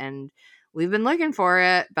flood, and we've been looking for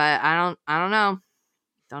it, but I don't know.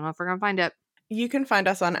 Don't know if we're gonna find it. You can find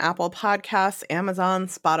us on Apple Podcasts, Amazon,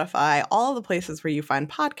 Spotify, all the places where you find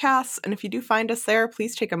podcasts. And if you do find us there,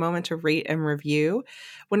 please take a moment to rate and review.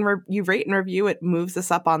 When you rate and review, it moves us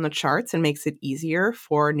up on the charts and makes it easier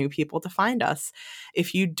for new people to find us.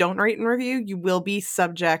 If you don't rate and review, you will be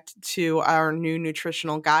subject to our new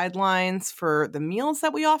nutritional guidelines for the meals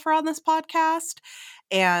that we offer on this podcast.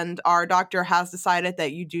 And our doctor has decided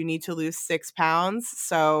that you do need to lose 6 pounds.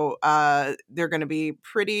 So they're going to be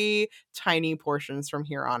pretty tiny portions from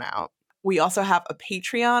here on out. We also have a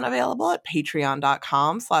Patreon available at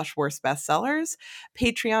patreon.com/worstbestsellers.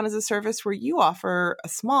 Patreon is a service where you offer a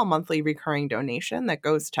small monthly recurring donation that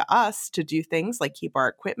goes to us to do things like keep our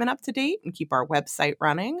equipment up to date and keep our website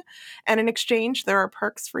running. And in exchange, there are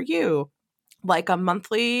perks for you, like a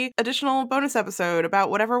monthly additional bonus episode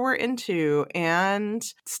about whatever we're into,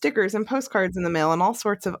 and stickers and postcards in the mail, and all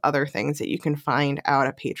sorts of other things that you can find out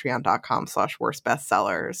at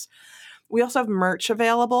patreon.com/worstbestsellers. We also have merch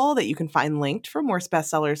available that you can find linked from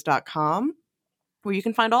worstbestsellers.com, where you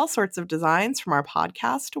can find all sorts of designs from our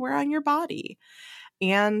podcast to wear on your body.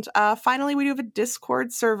 And finally, we do have a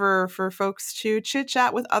Discord server for folks to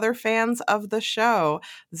chit-chat with other fans of the show.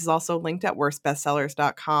 This is also linked at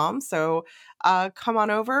worstbestsellers.com. So come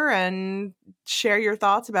on over and share your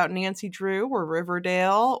thoughts about Nancy Drew or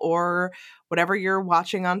Riverdale or whatever you're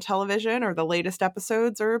watching on television, or the latest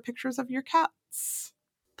episodes, or pictures of your cats.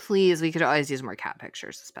 Please, we could always use more cat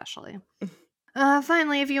pictures, especially.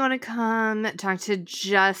 Finally, if you want to come talk to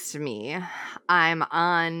just me, I'm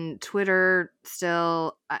on Twitter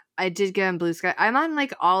still. I did get on Blue Sky. I'm on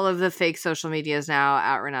like all of the fake social medias now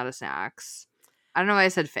at Renata Snacks. I don't know why I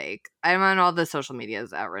said fake. I'm on all the social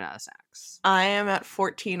medias at Renata Snacks. I am at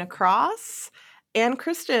 14 across. And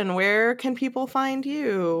Kristen, where can people find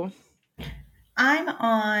you? I'm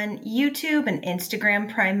on YouTube and Instagram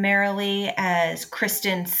primarily as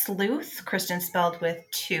Kristen Sleuth. Kristen spelled with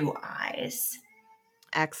 2 I's.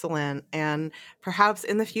 Excellent. And perhaps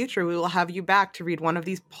in the future, we will have you back to read one of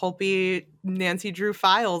these pulpy Nancy Drew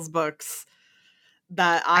Files books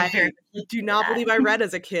that I do not believe I read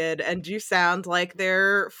as a kid, and do sound like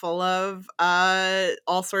they're full of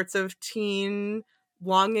all sorts of teen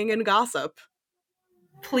longing and gossip.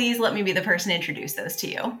 Please let me be the person to introduce those to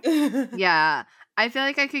you. Yeah, I feel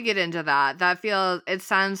like I could get into that. It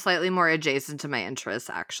sounds slightly more adjacent to my interests,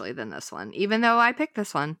 actually, than this one, even though I picked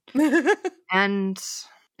this one. And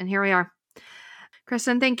here we are.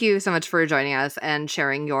 Kristen, thank you so much for joining us and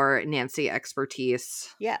sharing your Nancy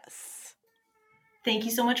expertise. Yes. Thank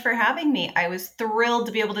you so much for having me. I was thrilled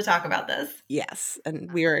to be able to talk about this. Yes,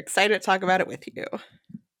 and we are excited to talk about it with you.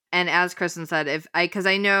 And as Kristen said, because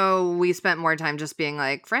I know we spent more time just being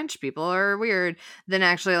like, French people are weird, than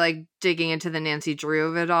actually like digging into the Nancy Drew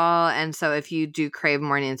of it all. And so if you do crave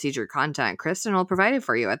more Nancy Drew content, Kristen will provide it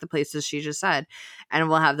for you at the places she just said. And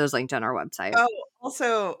we'll have those linked on our website. Oh,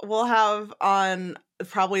 also, we'll have on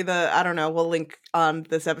probably we'll link on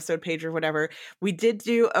this episode page or whatever. We did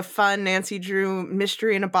do a fun Nancy Drew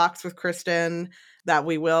mystery in a box with Kristen that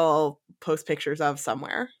we will post pictures of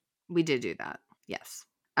somewhere. We did do that. Yes.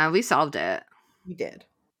 We solved it. We did.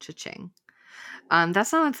 Cha-ching.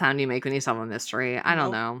 That's not what sound you make when you solve a mystery. I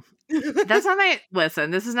don't know. That's not listen,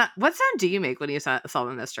 this is not, what sound do you make when you solve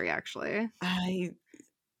a mystery, actually?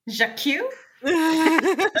 Jacques?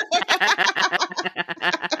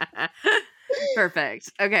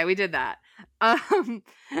 Perfect. Okay, we did that.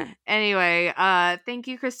 Anyway, thank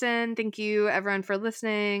you, Kristen. Thank you, everyone, for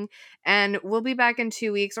listening. And we'll be back in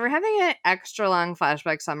 2 weeks. We're having an extra long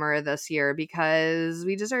flashback summer this year because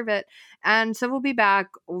we deserve it. And so we'll be back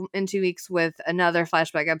in 2 weeks with another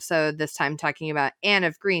flashback episode, this time talking about Anne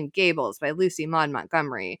of Green Gables by Lucy Maud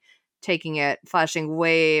Montgomery, flashing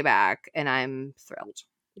way back. And I'm thrilled.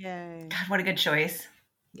 Yay. God, what a good choice.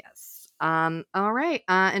 Yes. All right.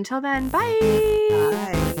 Until then, bye.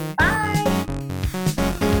 Bye. Bye.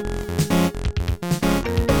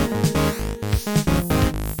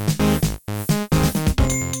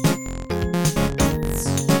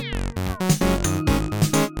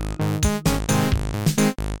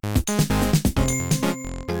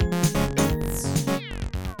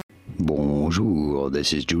 Bonjour,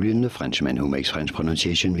 this is Julian the Frenchman who makes French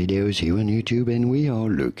pronunciation videos here on YouTube, and we are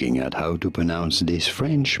looking at how to pronounce this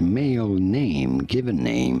French male name, given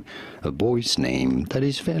name, a boy's name that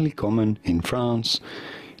is fairly common in France,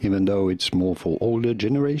 even though it's more for older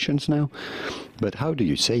generations now. But how do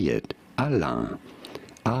you say it? Alain.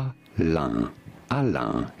 Alain.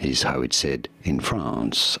 Alain is how it's said in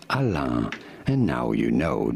France. Alain. And now you know.